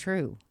think that's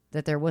true,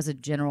 that there was a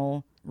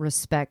general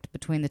respect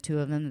between the two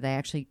of them, that they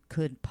actually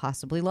could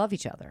possibly love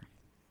each other.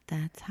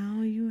 That's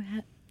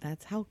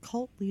how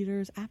cult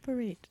leaders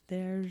operate.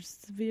 They're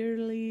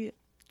severely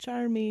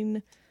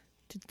charming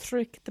to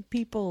trick the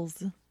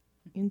peoples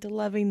into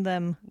loving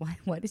them.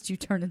 Why did you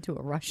turn into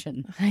a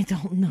Russian? I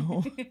don't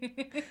know.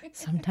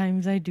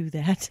 Sometimes I do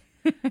that.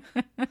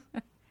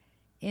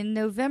 In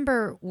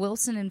November,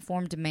 Wilson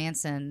informed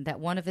Manson that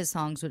one of his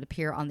songs would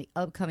appear on the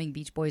upcoming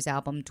Beach Boys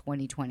album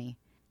 2020.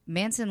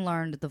 Manson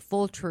learned the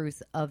full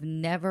truth of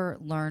Never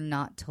Learn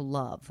Not to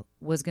Love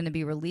was going to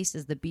be released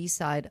as the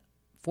B-side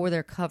for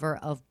their cover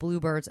of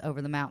Bluebirds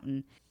Over the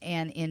Mountain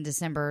and in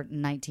December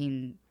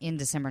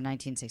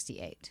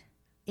 1968.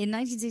 In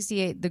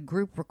 1968, the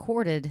group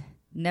recorded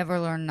Never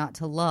Learn Not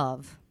to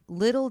Love.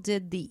 Little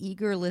did the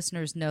eager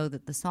listeners know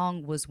that the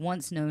song was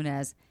once known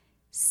as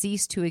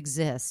Cease to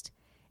Exist,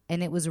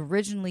 and it was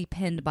originally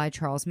penned by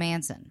Charles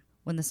Manson.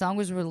 When the song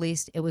was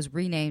released, it was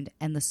renamed,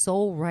 and the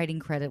sole writing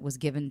credit was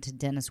given to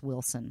Dennis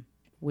Wilson,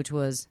 which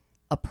was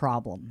a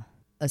problem,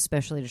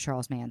 especially to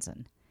Charles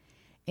Manson.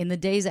 In the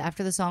days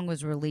after the song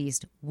was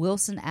released,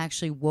 Wilson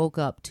actually woke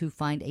up to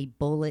find a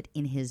bullet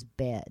in his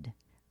bed.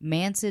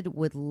 Manson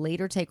would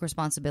later take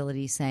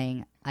responsibility,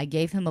 saying, I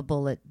gave him a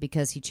bullet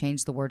because he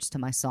changed the words to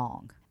my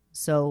song.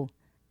 So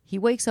he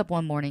wakes up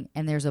one morning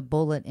and there's a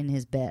bullet in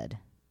his bed.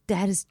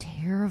 That is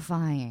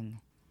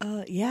terrifying.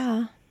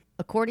 Yeah.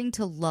 According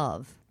to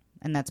Love,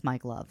 and that's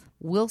Mike Love,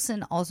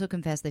 Wilson also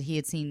confessed that he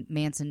had seen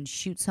Manson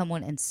shoot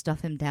someone and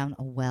stuff him down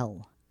a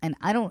well. And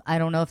I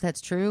don't know if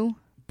that's true,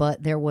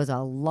 but there was a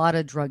lot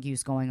of drug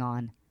use going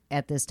on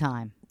at this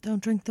time.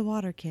 Don't drink the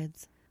water,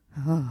 kids.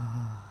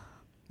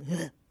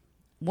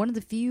 One of the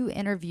few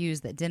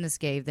interviews that Dennis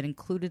gave that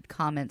included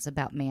comments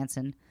about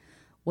Manson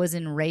was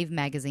in Rave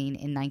magazine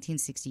in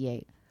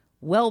 1968,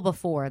 well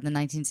before the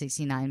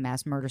 1969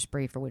 mass murder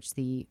spree for which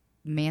the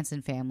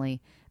Manson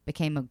family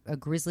became a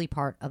grisly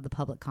part of the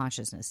public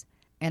consciousness.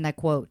 And I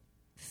quote,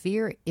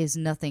 "Fear is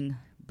nothing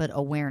but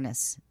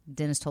awareness,"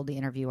 Dennis told the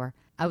interviewer.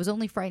 "I was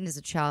only frightened as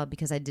a child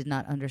because I did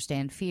not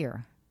understand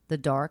fear. The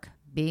dark,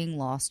 being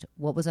lost,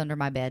 what was under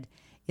my bed,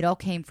 it all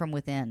came from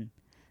within.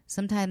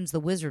 Sometimes the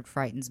wizard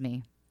frightens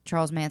me."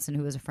 Charles Manson,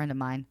 who is a friend of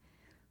mine,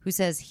 who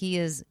says he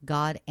is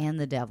God and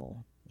the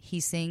devil. He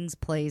sings,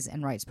 plays,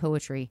 and writes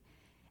poetry,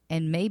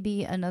 and may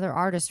be another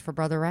artist for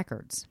Brother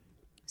Records.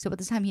 So at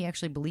the time, he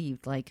actually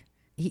believed, like,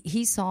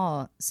 he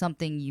saw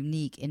something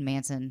unique in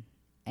Manson,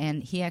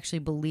 and he actually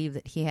believed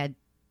that he had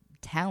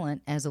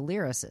talent as a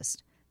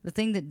lyricist. The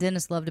thing that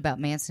Dennis loved about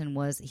Manson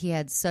was he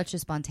had such a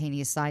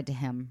spontaneous side to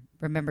him,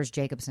 remembers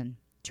Jacobson.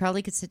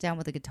 Charlie could sit down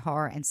with a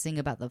guitar and sing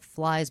about the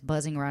flies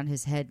buzzing around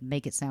his head and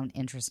make it sound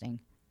interesting.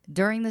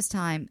 During this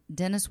time,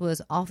 Dennis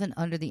was often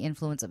under the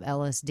influence of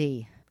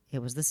LSD, it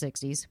was the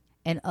 60s,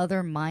 and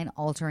other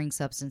mind-altering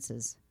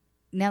substances.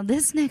 Now,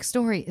 this next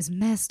story is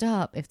messed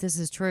up if this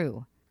is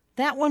true.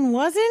 That one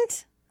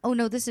wasn't? Oh,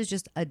 no, this is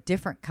just a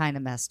different kind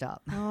of messed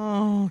up.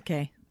 Oh,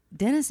 okay.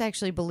 Dennis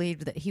actually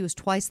believed that he was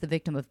twice the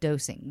victim of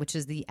dosing, which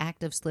is the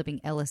act of slipping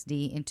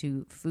LSD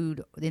into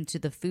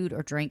the food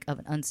or drink of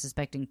an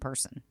unsuspecting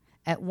person.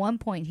 At one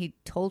point, he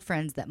told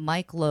friends that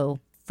Mike Lowe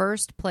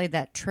first played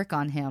that trick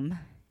on him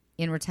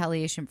in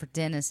retaliation for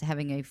Dennis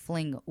having a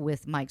fling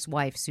with Mike's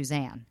wife,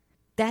 Suzanne.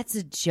 That's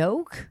a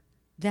joke?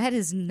 That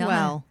is not.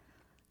 Well,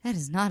 that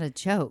is not a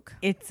joke.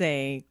 It's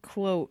a,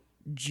 quote,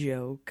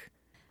 joke.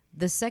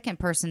 The second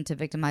person to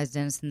victimize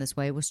Dennis in this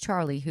way was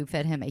Charlie, who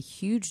fed him a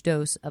huge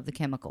dose of the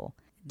chemical.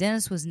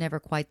 Dennis was never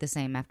quite the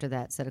same after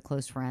that, said a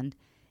close friend.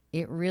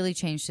 It really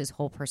changed his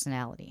whole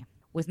personality.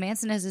 With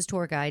Manson as his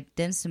tour guide,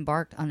 Dennis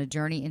embarked on a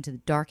journey into the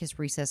darkest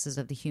recesses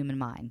of the human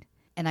mind.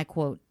 And I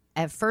quote,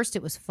 "At first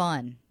it was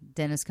fun,"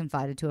 Dennis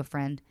confided to a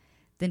friend.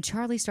 "Then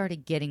Charlie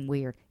started getting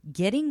weird."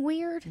 Getting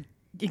weird?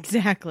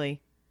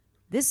 Exactly.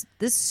 This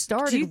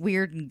started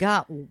weird and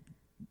got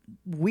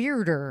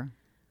weirder.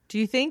 Do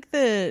you think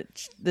the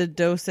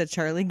dose that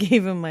Charlie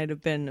gave him might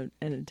have been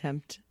an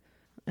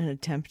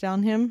attempt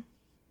on him?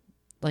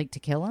 Like to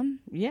kill him?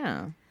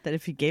 Yeah. That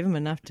if he gave him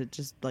enough to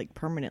just like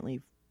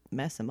permanently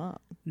mess him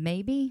up.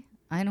 Maybe.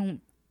 I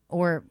don't,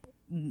 or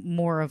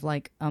more of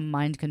like a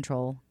mind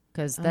control,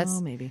 because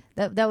that's maybe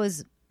that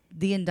was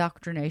the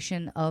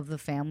indoctrination of the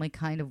family,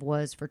 kind of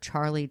was for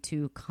Charlie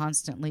to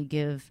constantly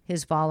give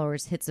his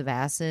followers hits of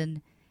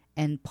acid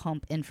and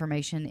pump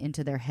information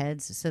into their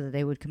heads so that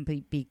they would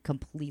be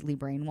completely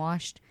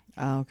brainwashed.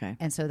 Oh, okay.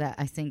 And so that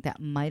I think that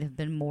might have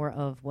been more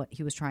of what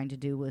he was trying to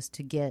do, was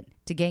to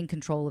gain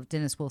control of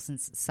Dennis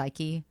Wilson's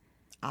psyche,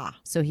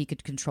 so he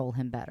could control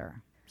him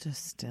better.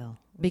 Just still.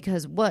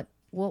 Because what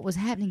was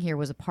happening here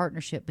was a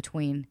partnership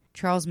between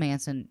Charles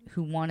Manson,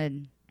 who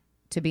wanted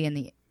to be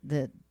in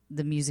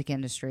the music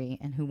industry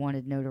and who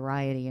wanted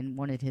notoriety and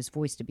wanted his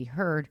voice to be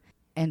heard,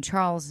 and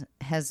Charles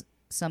has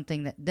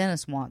something that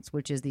Dennis wants,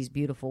 which is these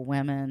beautiful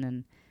women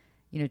and,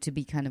 you know, to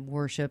be kind of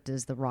worshipped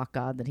as the rock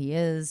god that he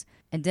is.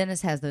 And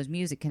Dennis has those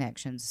music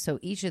connections. So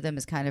each of them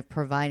is kind of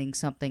providing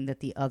something that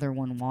the other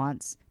one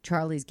wants.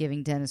 Charlie's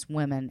giving Dennis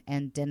women,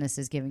 and Dennis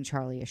is giving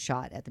Charlie a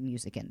shot at the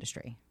music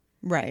industry.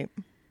 Right.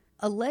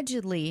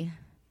 Allegedly,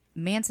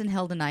 Manson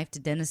held a knife to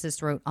Dennis's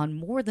throat on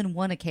more than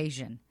one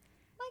occasion.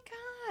 My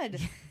God.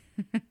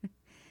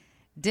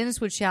 Dennis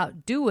would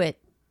shout, "Do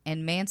it,"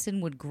 and Manson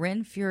would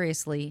grin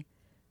furiously,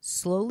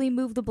 slowly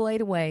move the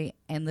blade away,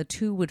 and the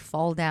two would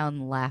fall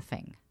down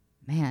laughing.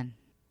 Man,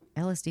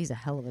 LSD's a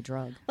hell of a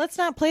drug. Let's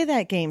not play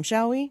that game,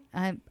 shall we?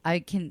 I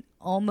can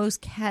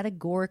almost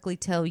categorically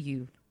tell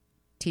you,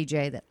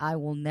 TJ, that I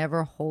will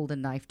never hold a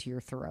knife to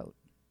your throat.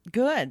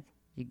 Good.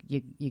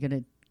 You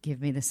gonna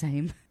give me the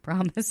same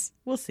promise?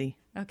 We'll see.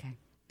 Okay.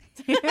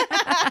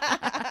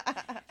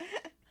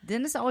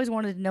 Dennis always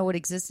wanted to know what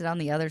existed on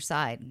the other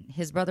side.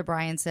 His brother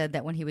Brian said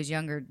that when he was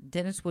younger,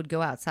 Dennis would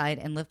go outside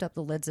and lift up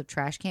the lids of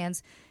trash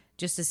cans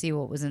just to see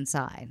what was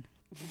inside.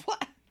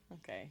 What?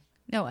 Okay.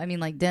 No, I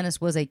mean, like,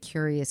 Dennis was a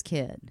curious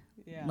kid.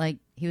 Yeah. Like,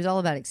 he was all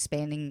about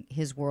expanding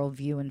his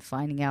worldview and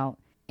finding out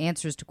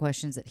answers to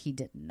questions that he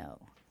didn't know.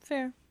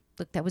 Fair.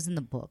 Look, that was in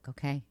the book,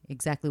 okay?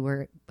 Exactly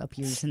where it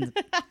appears in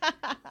the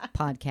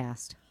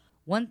podcast.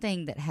 One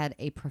thing that had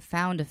a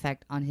profound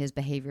effect on his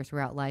behavior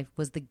throughout life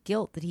was the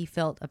guilt that he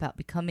felt about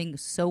becoming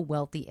so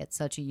wealthy at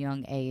such a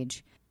young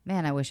age.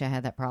 Man, I wish I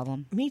had that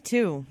problem. Me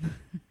too.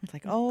 It's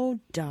like, oh,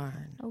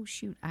 darn. Oh,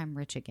 shoot, I'm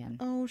rich again.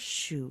 Oh,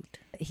 shoot.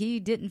 He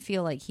didn't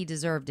feel like he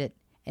deserved it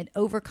and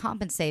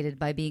overcompensated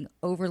by being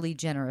overly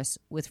generous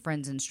with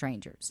friends and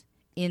strangers.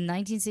 In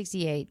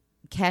 1968,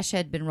 cash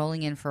had been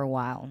rolling in for a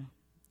while,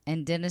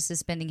 and Dennis's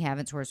spending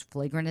habits were as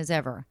flagrant as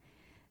ever.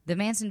 The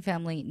Manson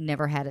family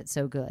never had it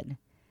so good,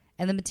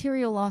 and the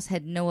material loss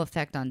had no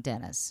effect on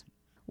Dennis.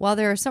 While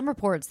there are some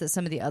reports that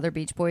some of the other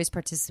Beach Boys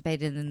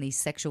participated in these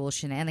sexual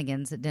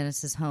shenanigans at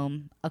Dennis's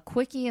home, a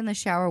quickie in the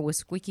shower with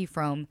Squeaky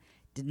Fromme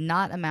did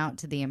not amount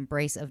to the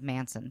embrace of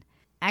Manson.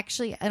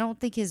 Actually, I don't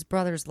think his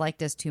brothers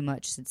liked us too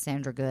much, said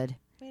Sandra Good.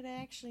 Wait,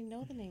 I actually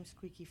know the name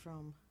Squeaky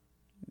Fromme.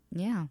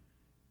 Yeah.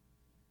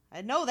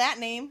 I know that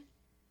name.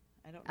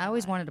 I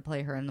always wanted to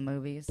play her in the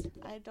movies.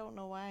 I don't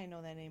know why I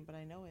know that name, but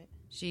I know it.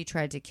 She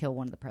tried to kill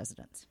one of the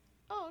presidents.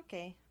 Oh,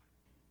 okay.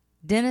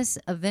 Dennis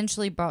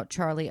eventually brought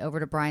Charlie over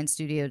to Brian's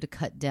studio to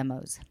cut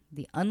demos.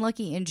 The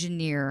unlucky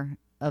engineer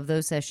of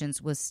those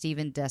sessions was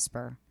Stephen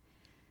Desper.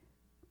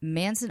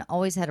 Manson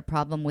always had a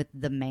problem with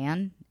the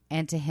man,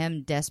 and to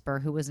him,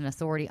 Desper, who was an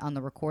authority on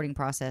the recording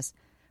process,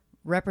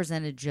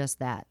 represented just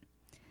that.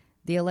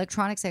 The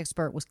electronics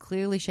expert was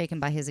clearly shaken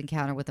by his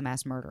encounter with the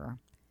mass murderer,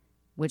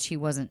 which he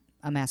wasn't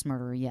a mass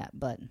murderer yet,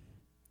 but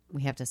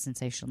we have to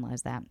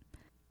sensationalize that.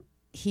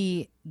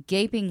 He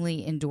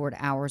gapingly endured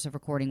hours of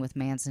recording with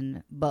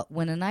Manson, but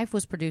when a knife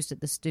was produced at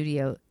the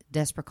studio,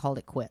 Desper called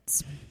it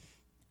quits.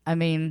 I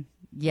mean,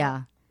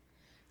 yeah.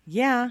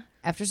 Yeah.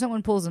 After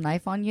someone pulls a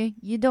knife on you,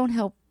 you don't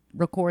help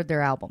record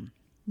their album.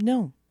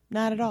 No,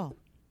 not at all.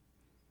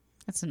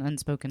 That's an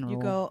unspoken rule. You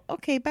go,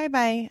 okay,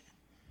 bye-bye.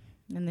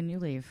 And then you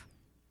leave.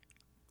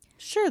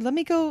 Sure, let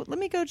me go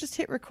just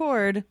hit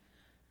record.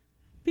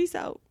 Peace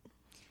out.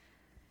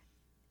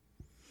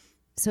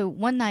 So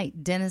one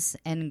night, Dennis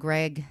and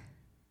Greg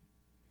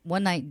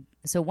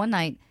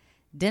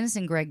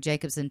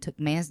Jacobson took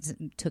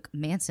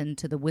Manson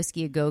to the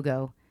Whiskey A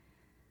Go-Go,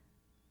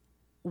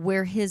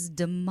 where his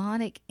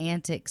demonic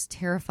antics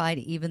terrified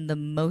even the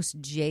most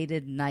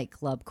jaded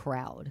nightclub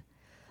crowd.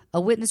 A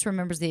witness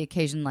remembers the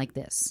occasion like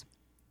this,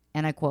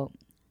 and I quote,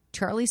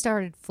 "Charlie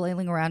started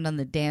flailing around on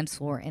the dance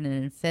floor in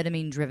an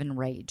amphetamine-driven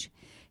rage.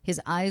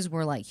 His eyes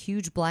were like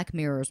huge black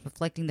mirrors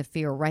reflecting the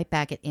fear right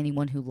back at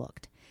anyone who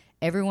looked.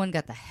 Everyone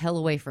got the hell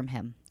away from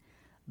him.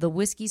 The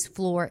whiskey's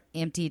floor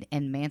emptied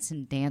and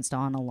Manson danced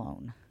on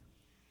alone."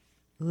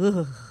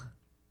 Ugh.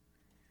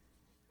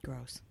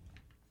 Gross.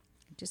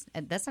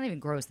 That's not even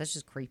gross. That's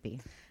just creepy.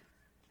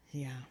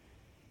 Yeah.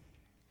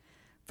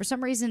 For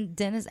some reason,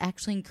 Dennis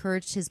actually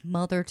encouraged his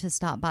mother to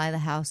stop by the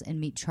house and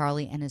meet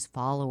Charlie and his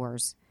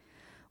followers.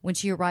 When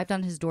she arrived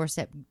on his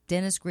doorstep,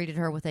 Dennis greeted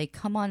her with a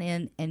 "come on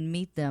in and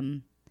meet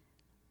them.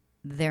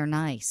 They're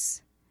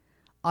nice."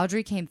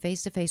 Audrey came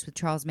face to face with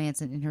Charles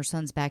Manson in her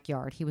son's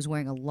backyard. He was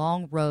wearing a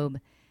long robe,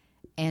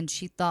 and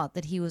she thought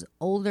that he was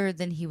older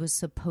than he was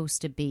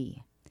supposed to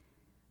be.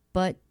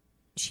 But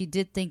she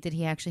did think that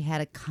he actually had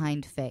a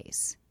kind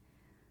face.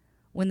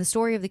 When the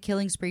story of the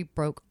killing spree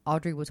broke,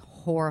 Audrey was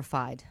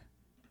horrified.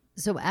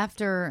 So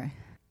after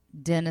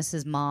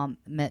Dennis's mom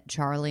met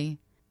Charlie,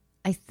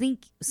 I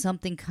think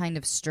something kind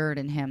of stirred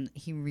in him.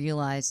 He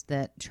realized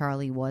that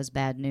Charlie was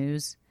bad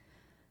news.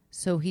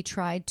 So he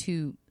tried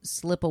to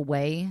slip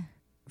away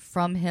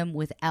from him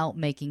without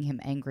making him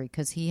angry,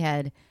 because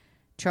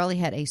Charlie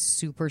had a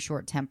super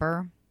short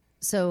temper.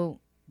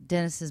 So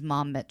Dennis's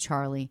mom met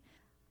Charlie.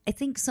 I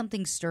think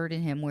something stirred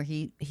in him where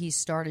he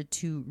started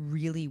to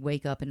really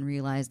wake up and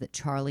realize that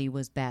Charlie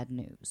was bad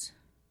news.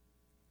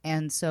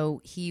 And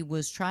so he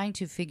was trying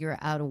to figure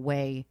out a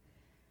way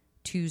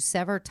to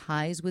sever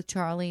ties with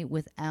Charlie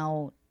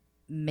without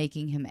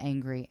making him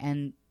angry.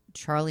 And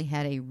Charlie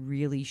had a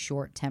really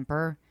short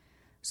temper,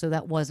 so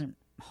that wasn't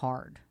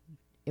hard.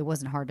 It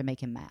wasn't hard to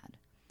make him mad.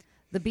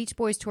 The Beach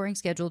Boys touring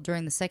schedule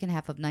during the second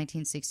half of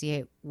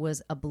 1968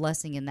 was a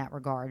blessing in that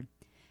regard.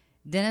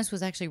 Dennis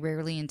was actually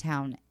rarely in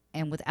town,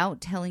 and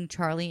without telling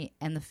Charlie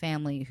and the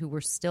family, who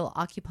were still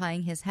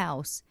occupying his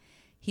house,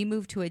 he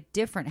moved to a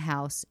different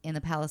house in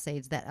the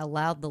Palisades that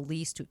allowed the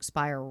lease to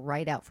expire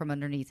right out from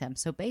underneath him.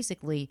 So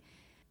basically,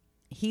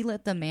 he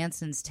let the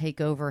Mansons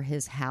take over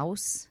his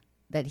house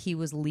that he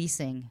was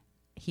leasing.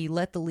 He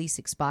let the lease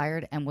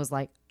expire and was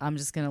like, "I'm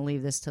just going to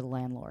leave this to the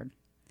landlord."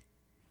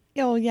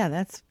 Oh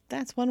yeah,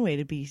 that's one way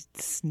to be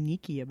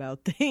sneaky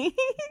about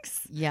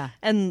things. Yeah,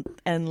 and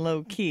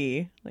low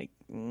key. Like,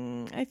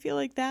 I feel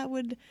like that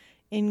would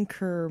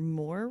incur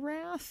more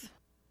wrath.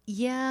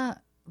 Yeah,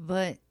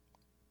 but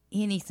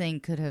anything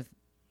could have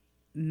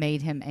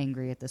made him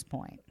angry at this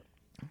point.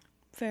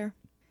 Fair.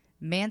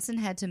 Manson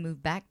had to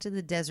move back to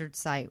the desert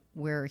site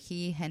where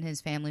he and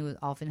his family was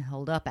often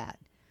held up at,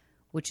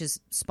 which is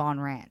Spawn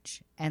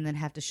Ranch, and then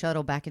have to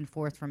shuttle back and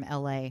forth from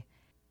LA.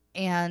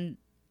 And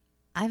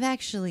I've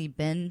actually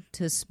been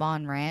to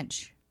Spawn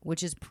Ranch,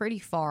 which is pretty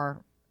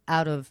far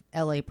out of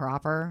LA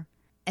proper,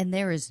 and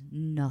there is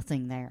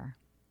nothing there.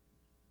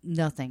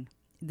 Nothing.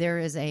 There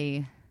is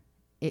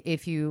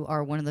if you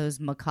are one of those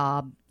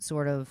macabre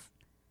sort of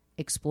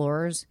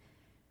explorers,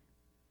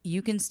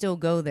 you can still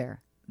go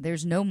there.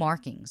 There's no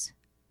markings.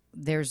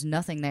 There's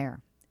nothing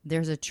there.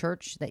 There's a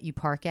church that you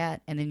park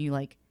at, and then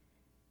you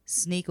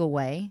sneak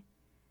away,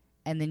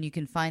 and then you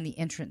can find the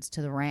entrance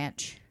to the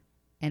ranch,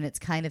 and it's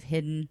kind of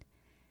hidden.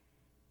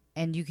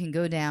 And you can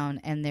go down,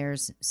 and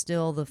there's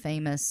still the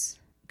famous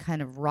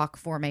kind of rock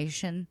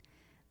formation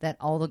that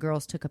all the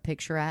girls took a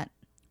picture at.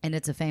 And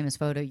it's a famous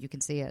photo. You can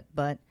see it.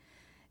 But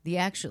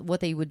what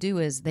they would do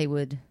is they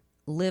would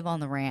live on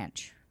the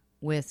ranch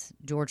with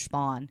George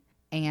Spahn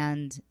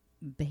and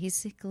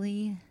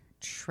basically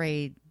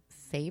trade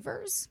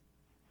favors,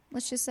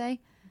 let's just say,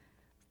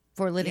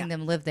 for letting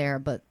them live there.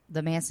 But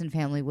the Manson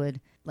family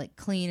would like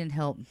clean and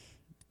help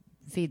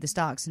feed the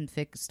stocks and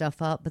fix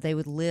stuff up, but they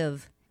would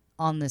live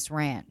on this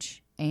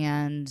ranch.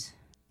 And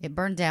it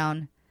burned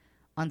down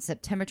on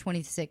September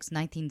 26,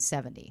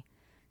 1970.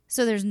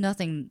 So there's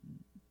nothing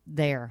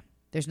there.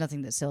 There's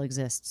nothing that still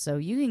exists. So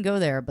you can go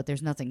there, but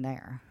there's nothing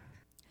there.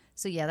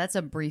 So yeah, that's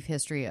a brief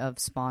history of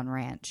Spahn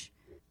Ranch.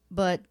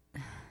 But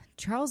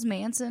Charles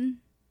Manson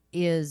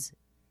is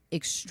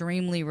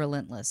extremely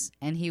relentless,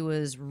 and he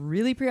was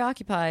really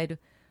preoccupied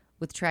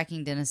with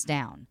tracking Dennis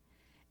down.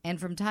 And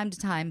from time to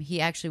time,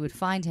 he actually would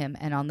find him,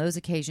 and on those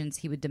occasions,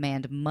 he would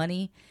demand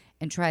money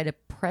and try to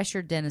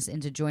pressure Dennis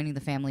into joining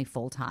the family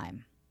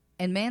full-time.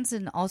 And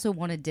Manson also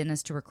wanted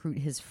Dennis to recruit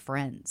his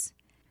friends.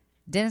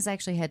 Dennis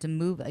actually had to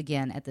move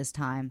again at this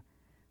time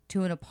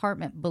to an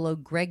apartment below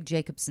Greg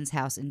Jacobson's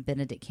house in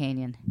Benedict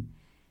Canyon.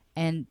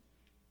 And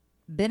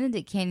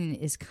Benedict Canyon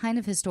is kind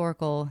of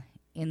historical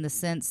in the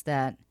sense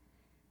that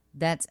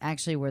that's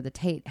actually where the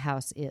Tate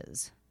house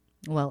is.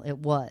 Well, it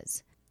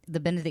was. The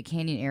Benedict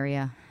Canyon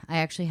area, I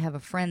actually have a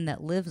friend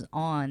that lives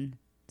on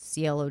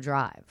Cielo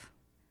Drive.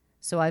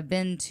 So I've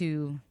been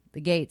to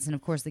the gates, and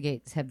of course the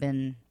gates have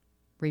been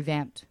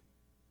revamped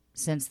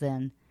since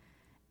then.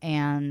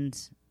 And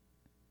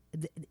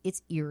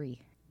it's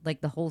eerie.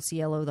 Like the whole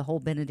Cielo, the whole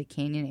Benedict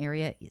Canyon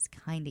area is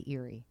kind of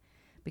eerie.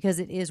 Because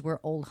it is where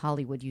old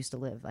Hollywood used to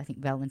live. I think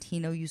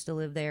Valentino used to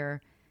live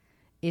there.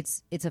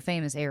 It's a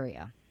famous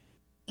area.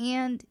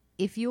 And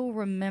if you'll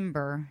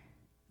remember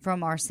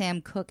from our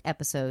Sam Cooke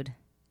episode,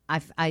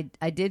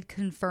 I did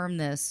confirm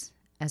this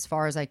as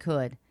far as I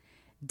could.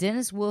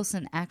 Dennis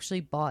Wilson actually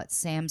bought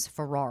Sam's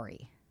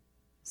Ferrari.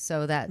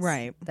 So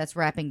that's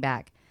wrapping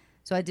back.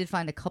 So I did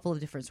find a couple of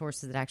different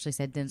sources that actually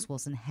said Dennis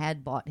Wilson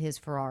had bought his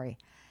Ferrari.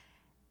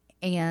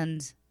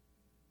 And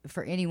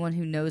for anyone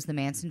who knows the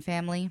Manson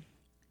family,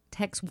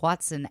 Tex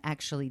Watson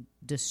actually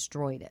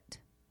destroyed it.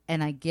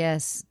 And I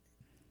guess...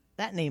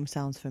 That name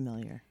sounds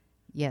familiar.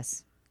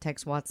 Yes.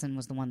 Tex Watson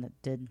was the one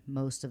that did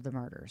most of the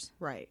murders.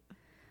 Right.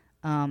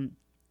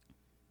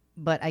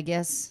 But I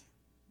guess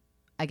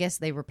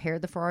they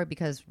repaired the Ferrari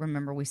because,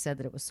 remember, we said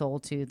that it was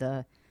sold to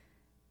the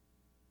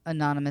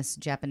anonymous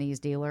Japanese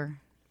dealer.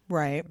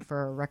 Right.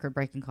 For a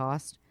record-breaking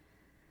cost.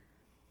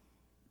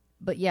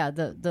 But yeah,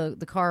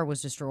 the car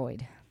was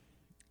destroyed.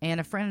 And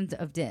a friend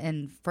of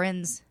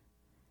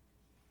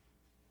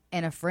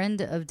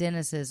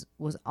Dennis's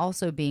was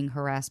also being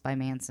harassed by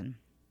Manson.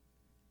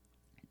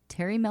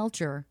 Terry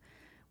Melcher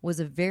was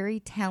a very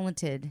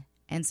talented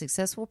and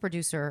successful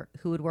producer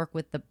who would work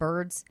with the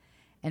Byrds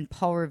and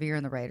Paul Revere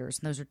and the Raiders.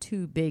 And those are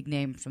two big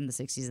names from the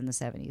 60s and the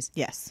 70s.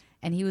 Yes.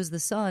 And he was the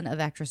son of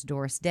actress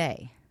Doris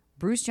Day.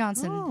 Bruce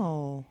Johnson.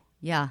 Oh.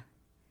 Yeah.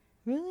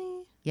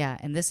 Really? Yeah,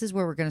 and this is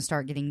where we're going to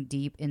start getting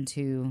deep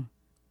into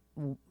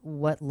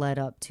what led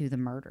up to the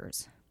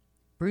murders.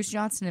 Bruce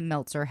Johnson and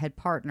Meltzer had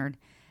partnered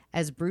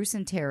as Bruce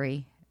and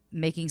Terry,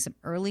 making some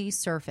early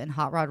surf and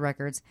hot rod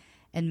records,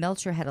 and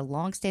Melcher had a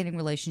long-standing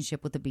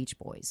relationship with the Beach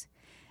Boys.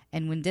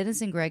 And when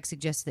Dennis and Greg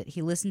suggested that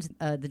he listen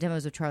to the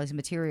demos of Charlie's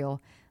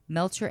material,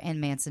 Melcher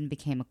and Manson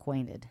became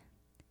acquainted.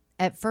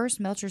 At first,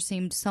 Melcher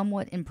seemed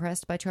somewhat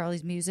impressed by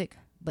Charlie's music,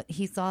 but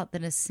he thought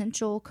that an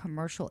essential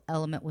commercial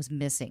element was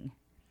missing.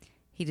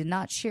 He did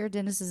not share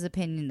Dennis's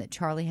opinion that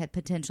Charlie had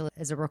potential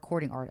as a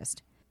recording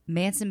artist.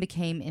 Manson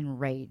became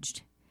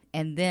enraged,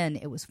 and then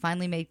it was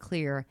finally made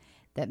clear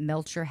that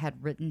Melcher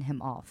had written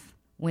him off.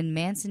 When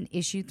Manson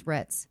issued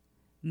threats,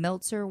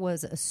 Meltzer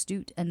was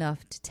astute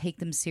enough to take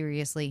them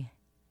seriously,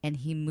 and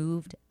he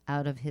moved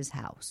out of his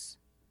house.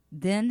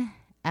 Then,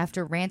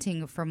 after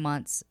ranting for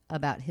months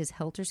about his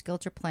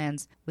helter-skelter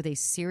plans with a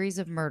series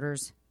of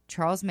murders,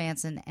 Charles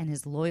Manson and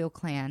his loyal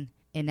clan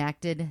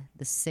enacted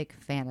the sick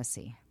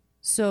fantasy.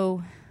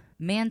 So,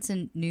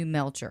 Manson knew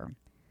Melcher.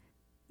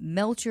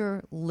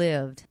 Melcher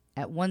lived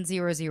at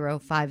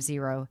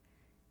 10050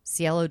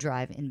 Cielo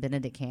Drive in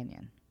Benedict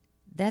Canyon.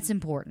 That's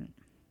important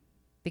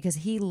because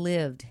he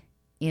lived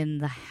in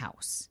the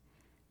house.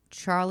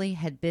 Charlie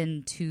had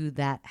been to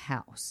that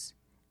house.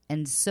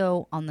 And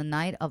so, on the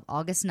night of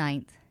August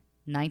 9th,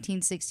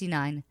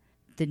 1969,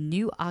 the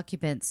new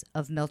occupants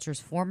of Melcher's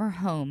former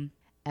home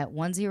at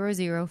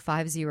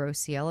 10050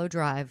 Cielo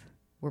Drive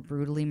were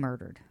brutally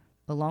murdered.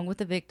 Along with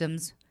the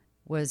victims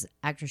was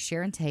actress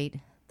Sharon Tate,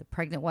 the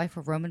pregnant wife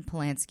of Roman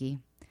Polanski,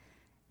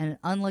 and an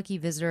unlucky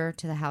visitor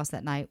to the house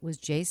that night was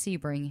Jay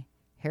Sebring,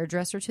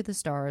 hairdresser to the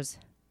stars,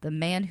 the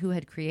man who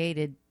had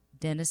created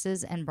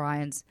Dennis's and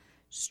Brian's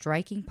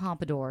striking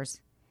pompadours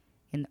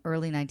in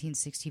early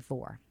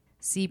 1964.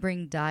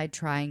 Sebring died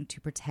trying to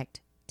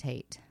protect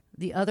Tate.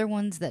 The other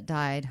ones that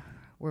died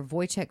were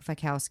Wojciech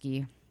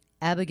Fikowski,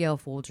 Abigail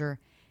Folger,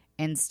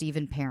 and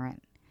Stephen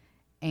Parent.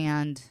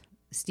 And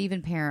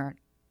Stephen Parent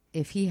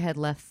if he had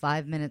left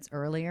 5 minutes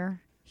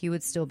earlier, he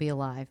would still be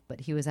alive.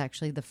 But he was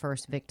actually the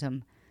first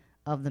victim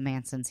of the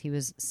Mansons. He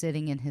was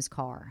sitting in his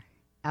car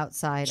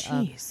outside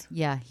Jeez.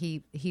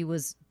 He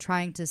was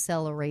trying to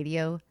sell a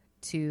radio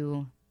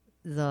to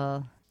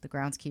the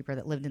groundskeeper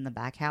that lived in the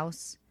back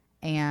house,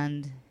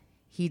 and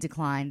he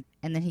declined,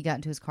 and then he got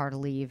into his car to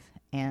leave,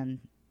 and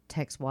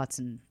Tex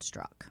Watson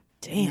struck.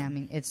 Damn. And, I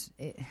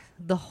mean,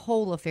 the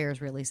whole affair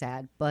is really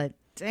sad, but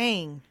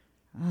Dang.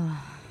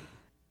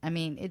 I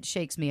mean, it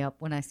shakes me up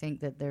when I think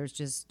that there's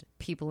just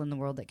people in the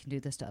world that can do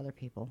this to other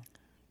people.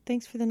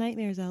 Thanks for the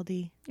nightmares,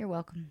 LD. You're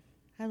welcome.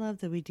 I love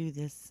that we do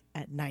this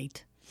at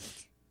night.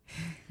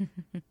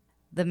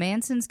 The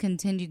Mansons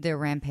continued their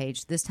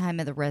rampage, this time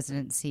at the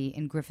residency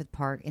in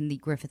the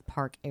Griffith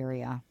Park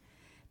area.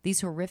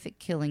 These horrific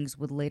killings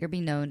would later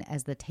be known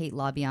as the Tate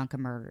LaBianca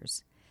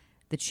murders.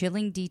 The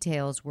chilling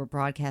details were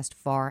broadcast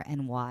far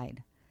and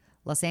wide.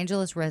 Los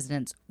Angeles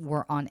residents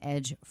were on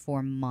edge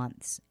for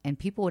months, and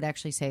people would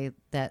actually say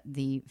that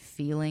the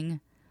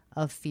feeling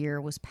of fear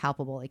was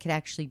palpable. It could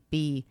actually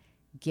be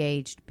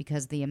gauged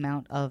because the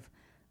amount of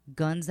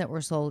guns that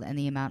were sold and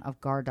the amount of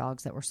guard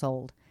dogs that were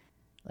sold.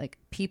 Like,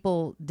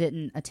 people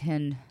didn't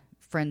attend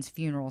friends'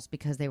 funerals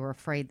because they were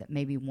afraid that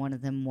maybe one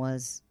of them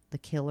was the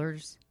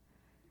killers.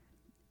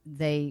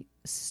 They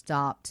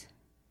stopped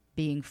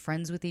being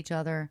friends with each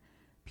other.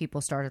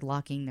 People started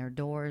locking their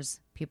doors.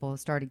 People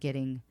started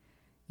getting,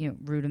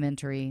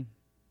 rudimentary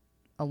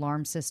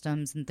alarm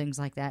systems and things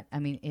like that. I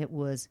mean, it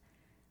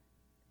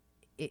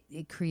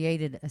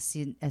created a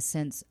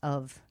sense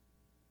of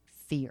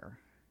fear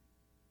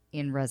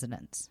in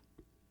residents.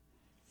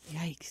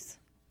 Yikes.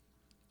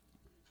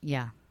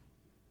 Yeah.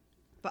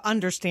 But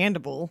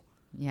understandable.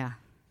 Yeah.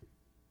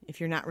 If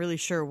you're not really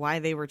sure why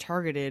they were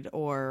targeted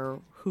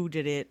or who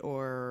did it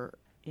or,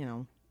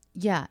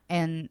 Yeah,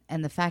 and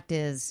the fact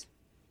is,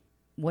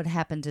 what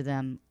happened to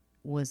them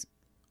was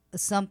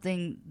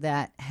something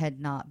that had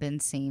not been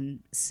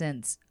seen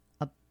since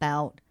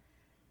about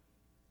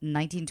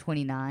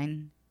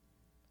 1929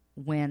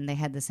 when they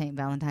had the St.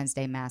 Valentine's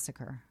Day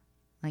Massacre.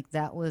 Like,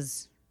 that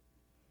was,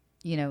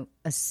 it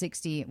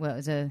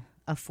was a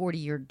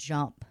 40-year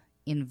jump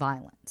in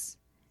violence.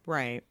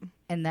 Right.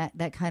 And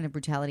that kind of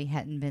brutality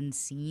hadn't been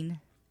seen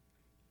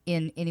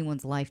in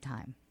anyone's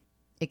lifetime,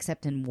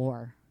 except in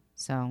war.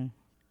 So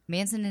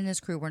Manson and his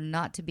crew were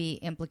not to be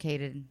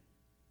implicated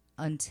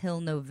until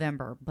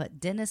November, but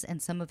Dennis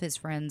and some of his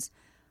friends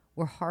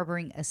were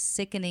harboring a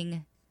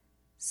sickening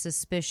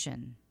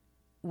suspicion.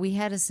 We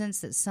had a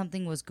sense that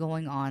something was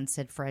going on,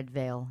 said Fred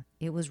Vale.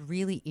 It was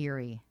really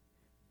eerie.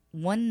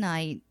 One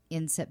night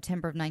in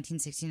September of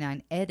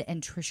 1969, Ed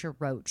and Tricia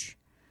Roach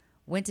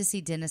went to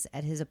see Dennis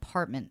at his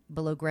apartment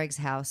below Greg's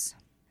house.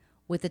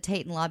 With the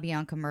Tate and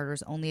LaBianca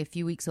murders only a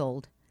few weeks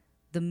old,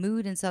 the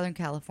mood in Southern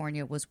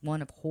California was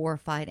one of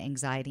horrified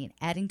anxiety, and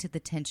adding to the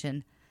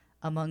tension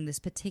among this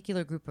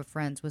particular group of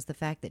friends was the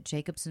fact that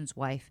Jacobson's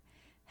wife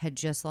had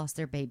just lost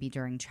their baby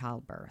during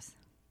childbirth.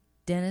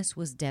 Dennis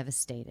was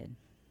devastated.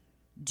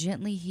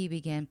 Gently, he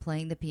began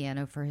playing the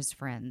piano for his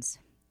friends,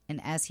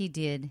 and as he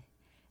did,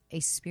 a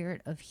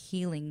spirit of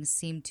healing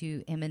seemed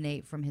to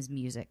emanate from his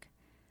music.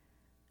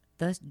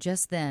 Thus,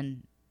 just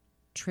then,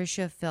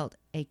 Tricia felt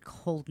a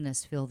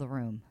coldness fill the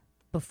room.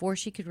 Before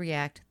she could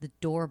react, the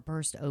door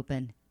burst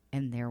open,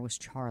 and there was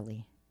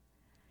Charlie.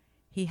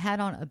 He had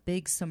on a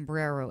big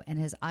sombrero, and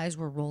his eyes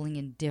were rolling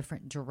in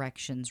different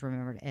directions,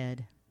 remembered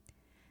Ed.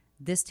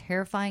 This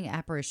terrifying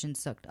apparition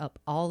sucked up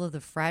all of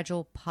the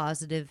fragile,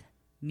 positive,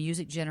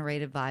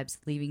 music-generated vibes,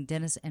 leaving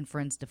Dennis and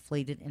friends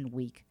deflated and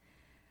weak.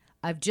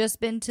 "I've just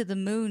been to the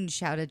moon,"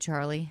 shouted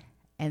Charlie,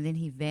 and then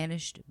he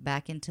vanished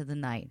back into the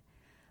night.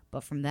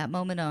 But from that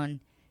moment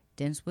on,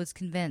 Dennis was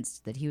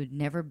convinced that he would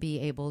never be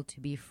able to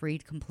be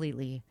freed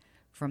completely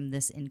from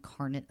this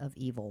incarnate of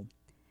evil.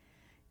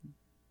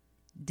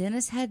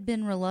 Dennis had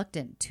been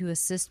reluctant to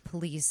assist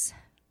police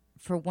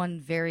for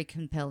one very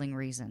compelling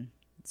reason.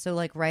 So,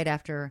 right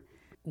after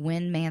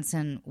when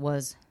Manson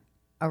was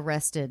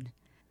arrested,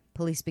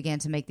 police began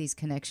to make these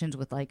connections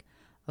with,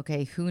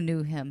 okay, who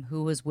knew him,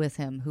 who was with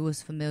him, who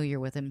was familiar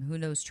with him, who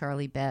knows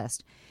Charlie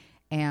best.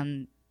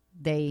 And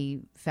they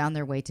found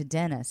their way to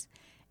Dennis.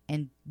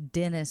 And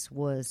Dennis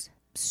was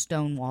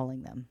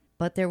stonewalling them.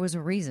 But there was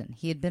a reason.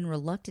 He had been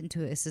reluctant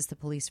to assist the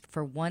police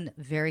for one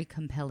very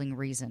compelling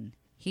reason.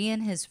 He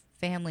and his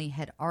family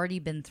had already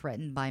been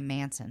threatened by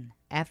Manson.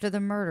 After the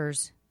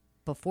murders,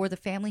 before the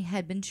family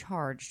had been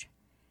charged,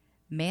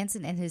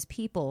 Manson and his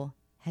people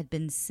had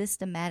been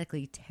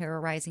systematically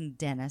terrorizing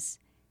Dennis,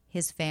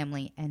 his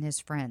family, and his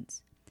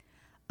friends.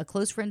 A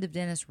close friend of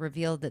Dennis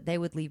revealed that they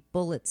would leave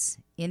bullets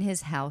in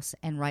his house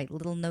and write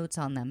little notes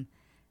on them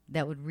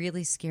that would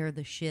really scare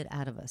the shit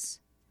out of us.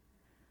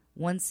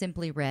 One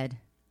simply read,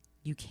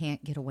 "You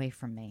can't get away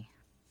from me."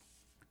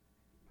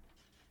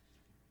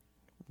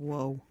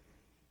 Whoa.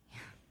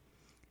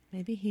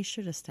 Maybe he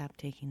should have stopped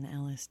taking the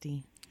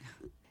LSD.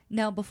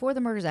 Now, before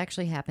the murders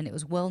actually happened, it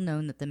was well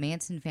known that the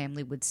Manson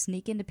family would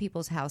sneak into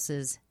people's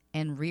houses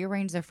and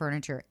rearrange their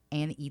furniture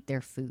and eat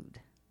their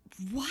food.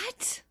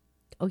 What?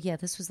 Oh, yeah,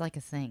 this was like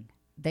a thing.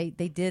 They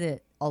did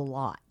it a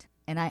lot.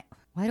 And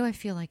why do I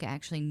feel like I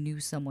actually knew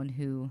someone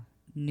who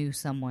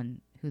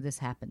this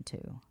happened to?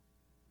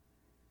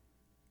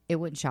 It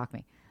wouldn't shock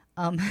me.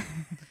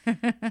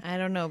 I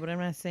don't know, but I'm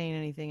not saying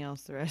anything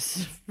else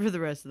for the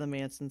rest of the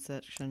Manson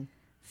section.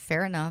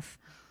 Fair enough.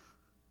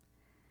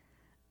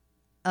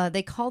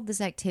 They called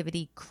this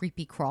activity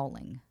creepy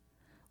crawling.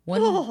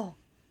 To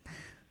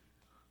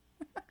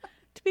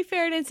be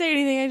fair, I didn't say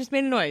anything. I just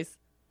made a noise.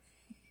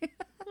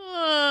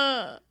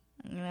 I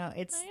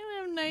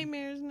have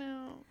nightmares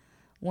now.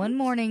 One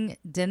morning,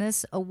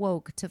 Dennis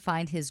awoke to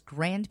find his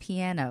grand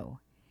piano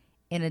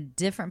in a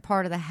different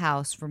part of the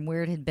house from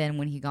where it had been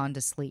when he'd gone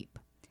to sleep.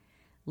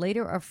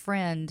 Later, a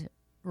friend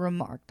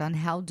remarked on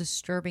how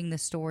disturbing the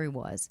story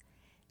was.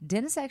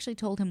 Dennis actually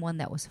told him one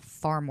that was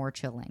far more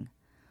chilling.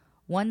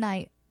 One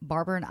night,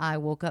 Barbara and I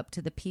woke up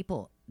to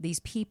these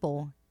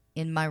people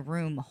in my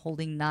room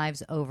holding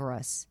knives over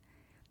us.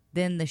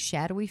 Then the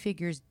shadowy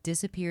figures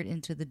disappeared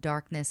into the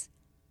darkness,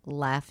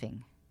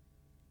 laughing.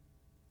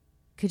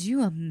 Could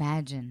you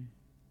imagine?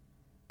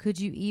 Could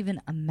you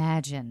even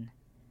imagine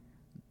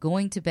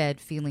going to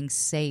bed feeling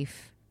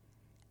safe,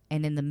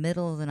 and in the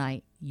middle of the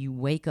night, you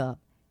wake up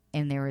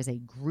and there is a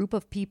group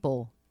of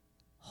people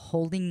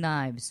holding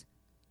knives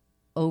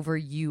over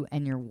you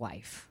and your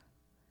wife?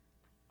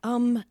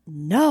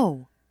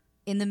 No.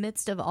 In the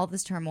midst of all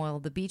this turmoil,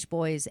 the Beach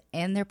Boys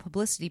and their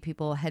publicity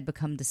people had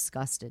become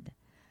disgusted.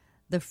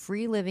 The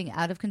free-living,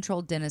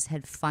 out-of-control Dennis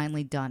had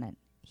finally done it.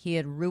 He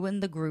had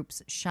ruined the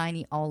group's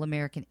shiny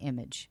all-American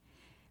image.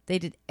 They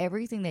did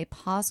everything they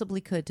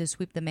possibly could to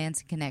sweep the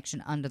Manson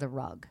connection under the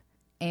rug.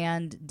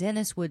 And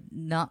Dennis would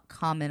not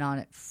comment on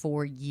it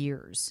for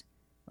years.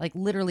 Like,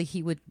 literally,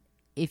 he would,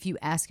 if you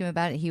ask him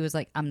about it, he was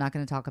like, I'm not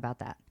going to talk about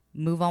that.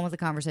 Move on with the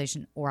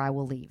conversation or I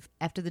will leave.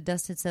 After the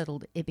dust had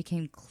settled, it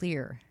became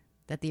clear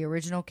that the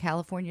original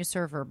California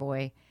surfer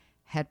boy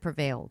had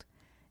prevailed.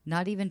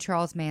 Not even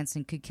Charles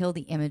Manson could kill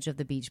the image of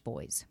the Beach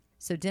Boys.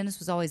 So Dennis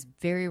was always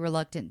very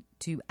reluctant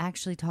to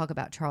actually talk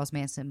about Charles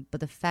Manson, but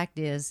the fact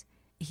is,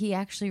 he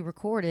actually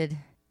recorded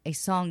a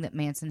song that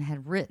Manson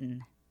had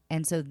written,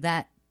 and so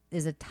that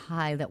is a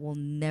tie that will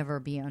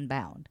never be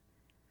unbound.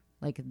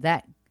 Like,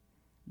 that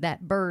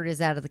bird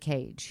is out of the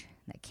cage.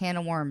 That can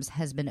of worms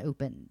has been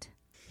opened.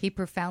 He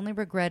profoundly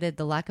regretted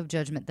the lack of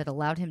judgment that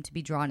allowed him to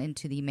be drawn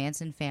into the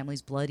Manson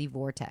family's bloody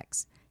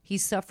vortex. He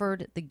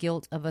suffered the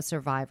guilt of a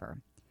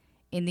survivor.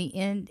 In the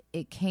end,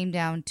 it came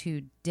down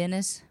to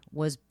Dennis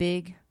was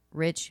big,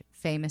 rich,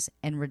 famous,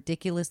 and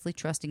ridiculously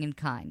trusting and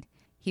kind.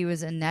 He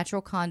was a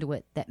natural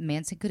conduit that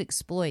Manson could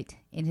exploit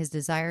in his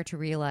desire to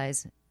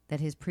realize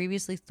that his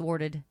previously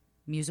thwarted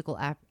musical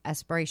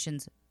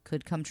aspirations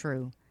could come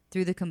true.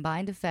 Through the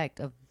combined effect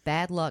of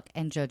bad luck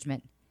and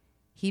judgment,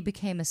 he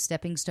became a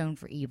stepping stone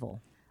for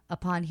evil.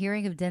 Upon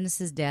hearing of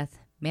Dennis's death,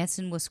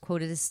 Manson was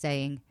quoted as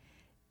saying,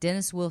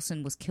 "Dennis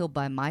Wilson was killed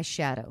by my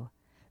shadow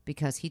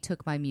because he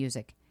took my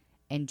music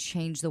and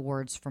changed the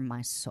words from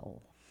my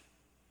soul."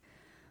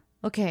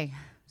 Okay,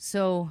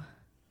 so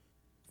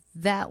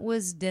that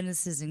was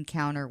Dennis's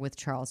encounter with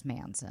Charles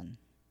Manson.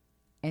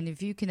 And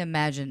if you can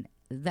imagine,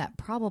 that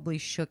probably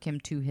shook him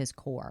to his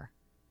core.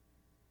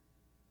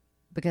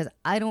 Because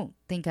I don't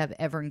think I've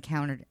ever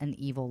encountered an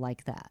evil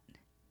like that.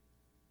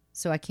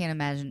 So I can't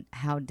imagine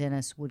how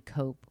Dennis would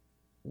cope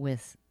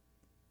with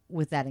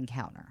that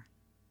encounter.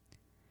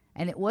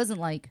 And it wasn't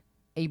like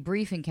a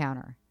brief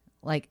encounter.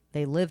 Like,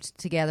 they lived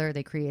together,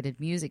 they created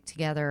music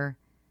together,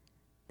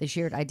 they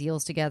shared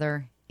ideals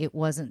together. It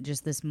wasn't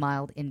just this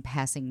mild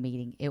in-passing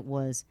meeting. It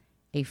was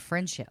a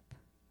friendship,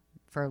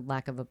 for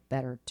lack of a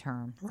better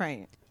term.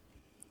 Right.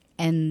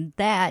 And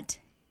that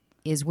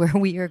is where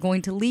we are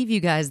going to leave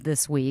you guys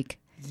this week.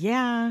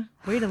 Yeah.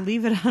 Way to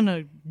leave it on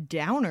a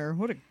downer.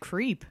 What a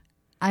creep.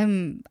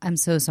 I'm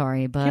so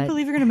sorry, but... I can't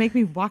believe you're going to make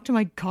me walk to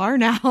my car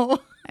now.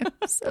 I'm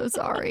so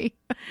sorry.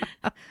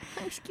 I'm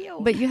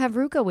scared. But you have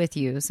Ruka with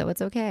you, so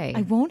it's okay.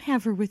 I won't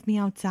have her with me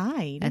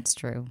outside. That's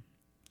true.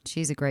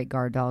 She's a great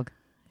guard dog.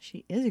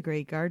 She is a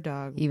great guard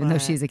dog. Even though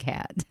she's a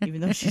cat.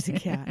 Even though she's a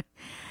cat.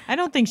 I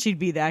don't think she'd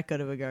be that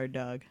good of a guard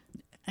dog.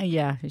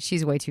 Yeah,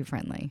 she's way too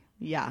friendly.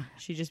 Yeah,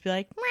 she'd just be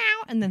like,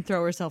 meow, and then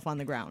throw herself on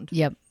the ground.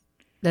 Yep.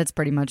 That's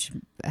pretty much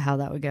how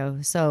that would go.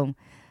 So,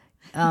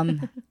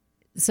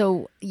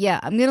 yeah,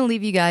 I'm going to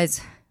leave you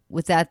guys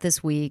with that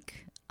this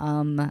week.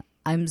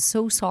 I'm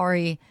so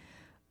sorry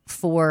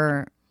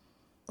for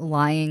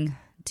lying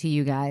to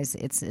you guys.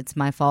 It's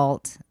my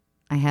fault.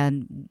 I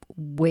had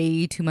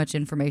way too much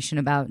information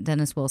about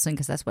Dennis Wilson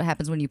because that's what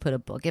happens when you put a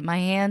book in my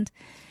hand.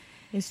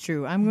 It's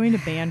true. I'm going to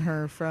ban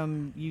her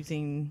from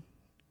using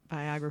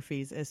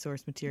biographies as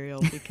source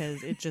material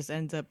because it just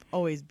ends up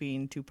always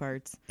being two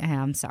parts.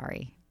 I'm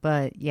sorry.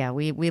 But yeah,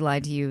 we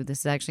lied to you. This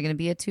is actually going to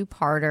be a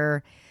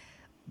two-parter.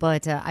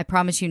 But I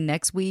promise you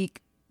next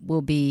week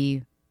will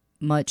be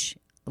much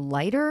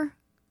lighter, ?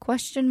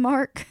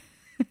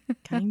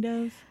 Kind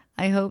of.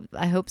 I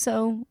hope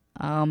so.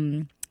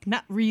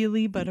 Not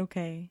really, but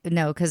okay.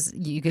 No, because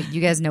you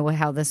guys know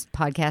how this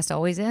podcast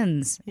always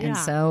ends. Yeah. And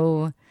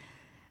so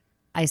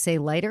I say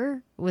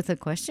lighter with a ?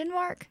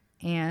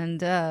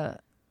 And,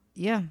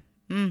 yeah.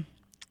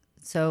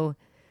 So,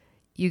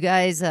 you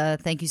guys,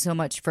 thank you so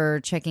much for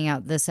checking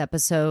out this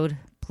episode.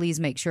 Please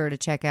make sure to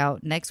check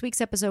out next week's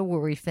episode where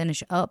we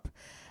finish up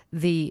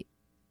the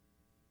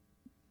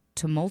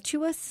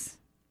tumultuous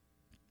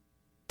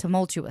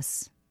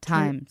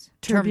times.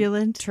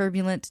 Turbulent.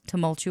 Turbulent,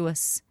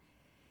 tumultuous,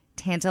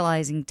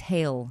 tantalizing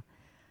tale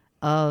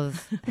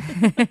of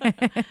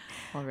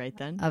All right,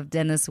 then. of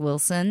Dennis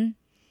Wilson.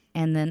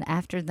 And then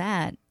after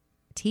that,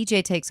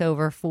 TJ takes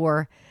over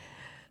for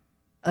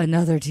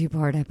another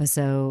 2-part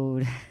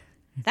episode.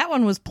 That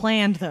one was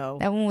planned, though.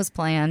 That one was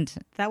planned.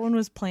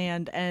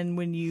 And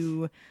when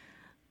we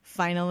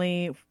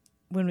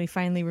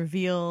finally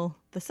reveal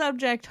the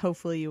subject,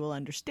 hopefully you will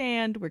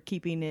understand. We're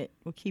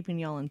keeping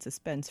y'all in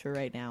suspense for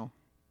right now.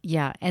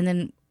 Yeah, and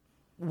then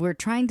we're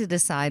trying to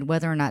decide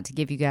whether or not to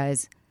give you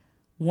guys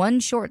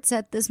one short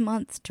set this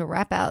month to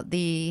wrap out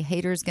the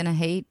Haters Gonna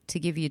Hate, to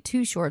give you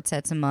 2 short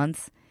sets a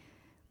month,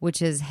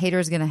 which is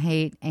Haters Gonna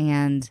Hate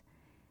and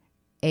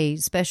a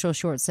special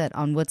short set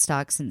on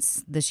Woodstock,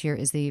 since this year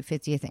is the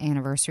 50th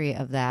anniversary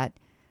of that,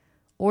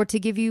 or to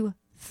give you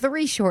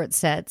 3 short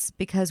sets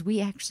because we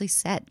actually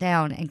sat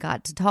down and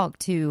got to talk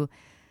to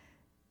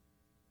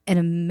an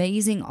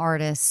amazing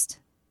artist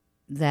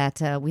that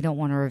we don't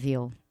want to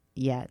reveal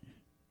yet.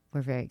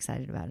 We're very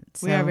excited about it.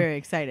 We are very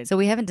excited. So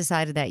we haven't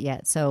decided that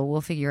yet, so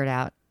we'll figure it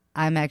out.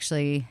 I'm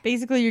actually...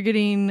 Basically, you're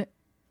getting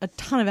a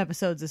ton of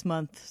episodes this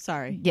month.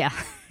 Sorry. Yeah.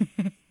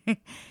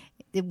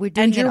 We're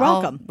doing you're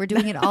welcome. We're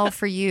doing it all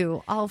for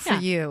you. All for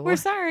you. We're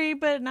sorry,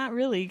 but not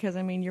really, because,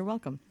 you're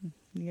welcome.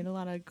 You get a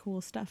lot of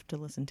cool stuff to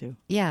listen to.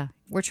 Yeah.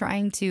 We're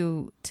trying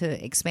to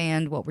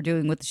expand what we're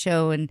doing with the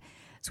show and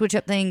switch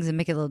up things and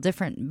make it a little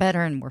different and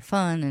better and more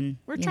fun. And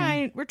We're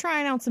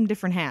trying out some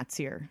different hats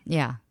here.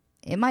 Yeah.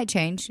 It might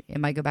change. It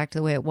might go back to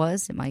the way it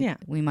was. It might. Yeah.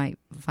 We might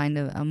find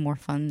a more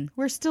fun.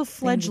 We're still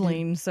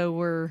fledgling, so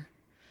we're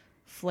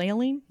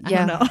flailing. I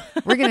don't know.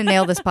 We're gonna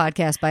nail this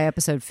podcast by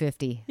episode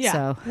 50. Yeah,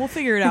 so we'll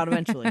figure it out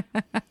eventually.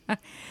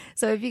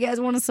 So if you guys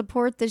want to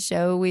support the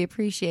show, we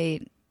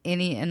appreciate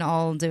any and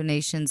all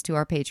donations to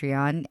our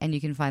Patreon, and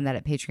you can find that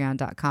at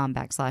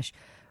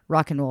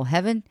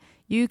patreon.com/rockandrollheaven.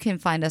 You can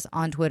find us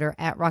on Twitter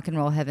at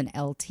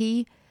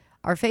rockandrollheavenlt.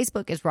 Our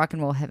Facebook is Rock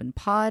and Roll Heaven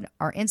Pod.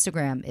 Our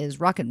Instagram is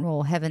Rock and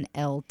Roll Heaven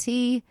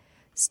LT.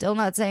 Still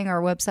not saying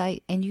our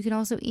website. And you can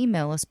also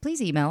email us.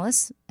 Please email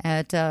us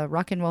at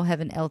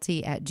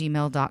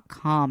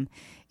rockandrollheavenlt@gmail.com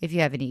if you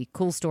have any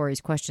cool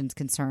stories, questions,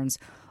 concerns,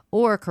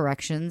 or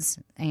corrections.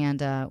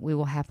 And we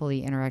will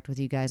happily interact with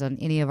you guys on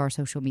any of our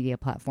social media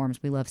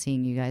platforms. We love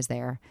seeing you guys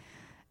there.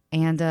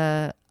 And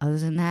other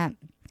than that,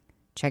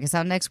 check us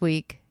out next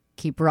week.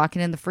 Keep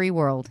rocking in the free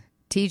world.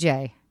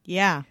 TJ.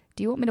 Yeah.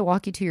 Do you want me to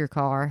walk you to your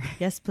car?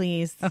 Yes,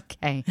 please.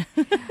 Okay.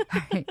 All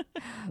right.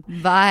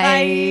 Bye.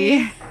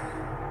 Bye.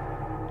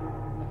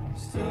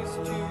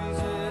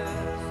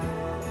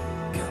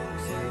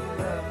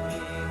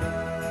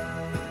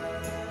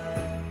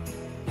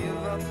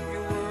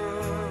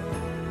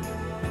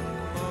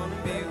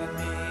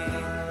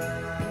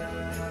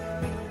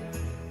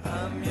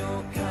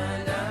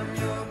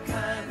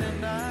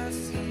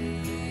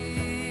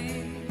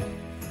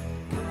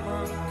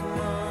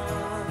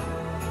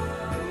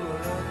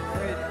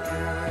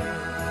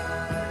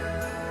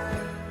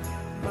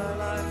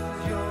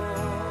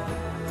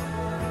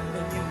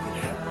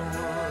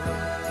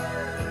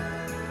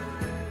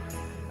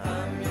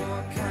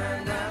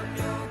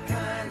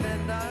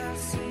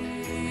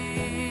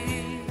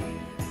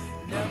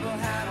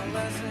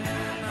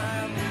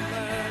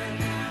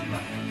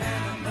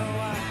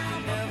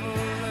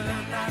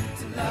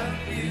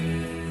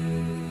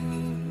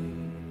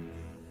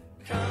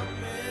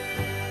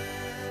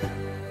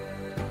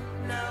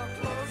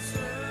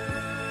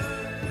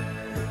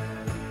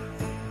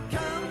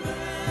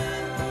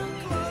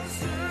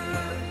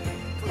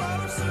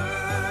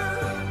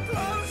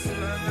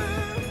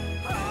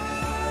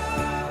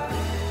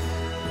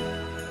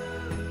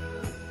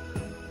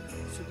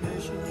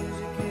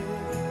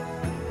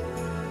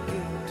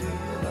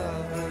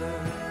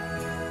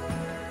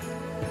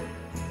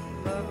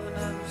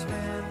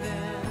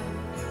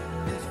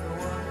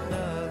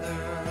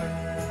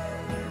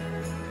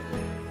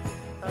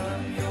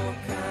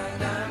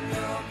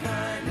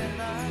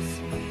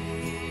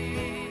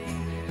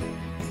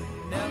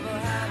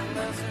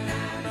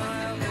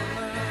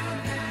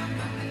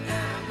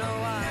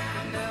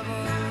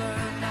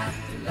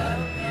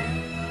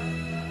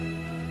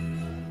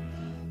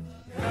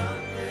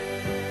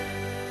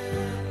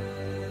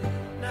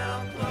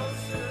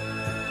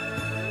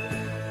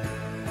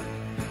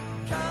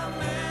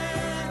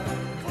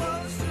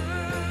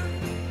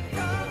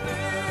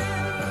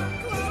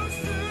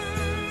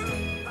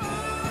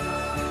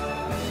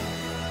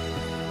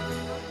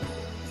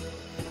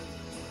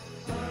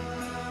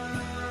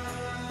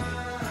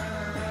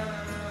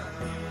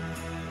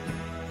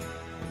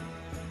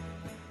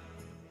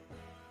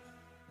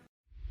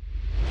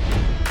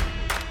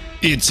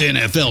 It's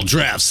NFL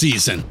draft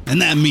season,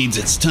 and that means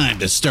it's time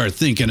to start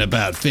thinking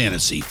about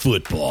fantasy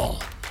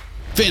football.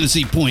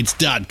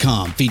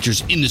 FantasyPoints.com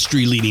features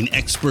industry-leading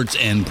experts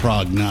and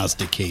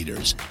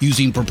prognosticators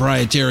using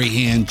proprietary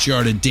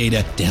hand-charted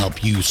data to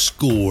help you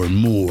score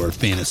more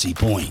fantasy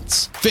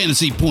points.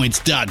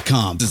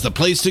 FantasyPoints.com is the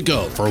place to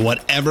go for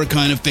whatever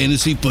kind of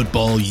fantasy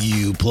football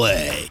you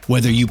play.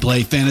 Whether you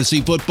play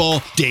fantasy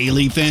football,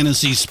 daily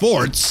fantasy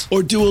sports,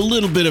 or do a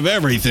little bit of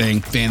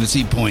everything,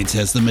 Fantasy Points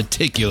has the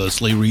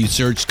meticulously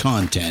researched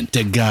content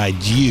to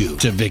guide you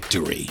to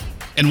victory.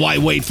 And why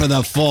wait for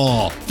the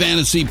fall?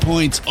 Fantasy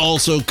Points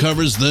also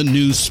covers the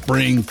new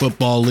spring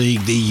football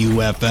league, the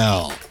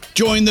UFL.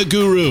 Join the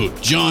guru,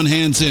 John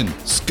Hansen,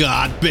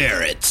 Scott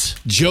Barrett,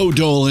 Joe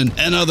Dolan,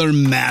 and other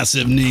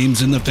massive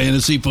names in the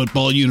fantasy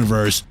football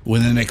universe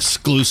with an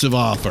exclusive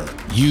offer.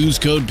 Use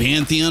code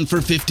Pantheon for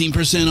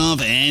 15%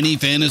 off any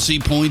Fantasy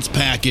Points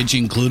package,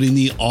 including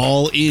the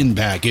all-in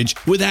package,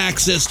 with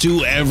access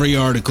to every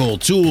article,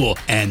 tool,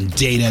 and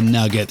data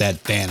nugget that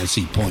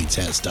Fantasy Points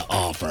has to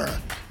offer.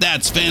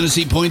 That's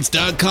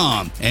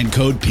FantasyPoints.com and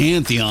code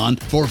Pantheon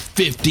for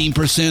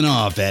 15%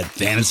 off at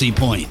Fantasy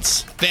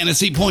Points.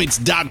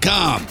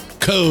 FantasyPoints.com,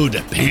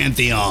 code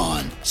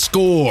Pantheon.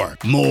 Score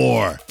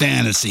more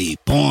fantasy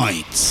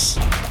points.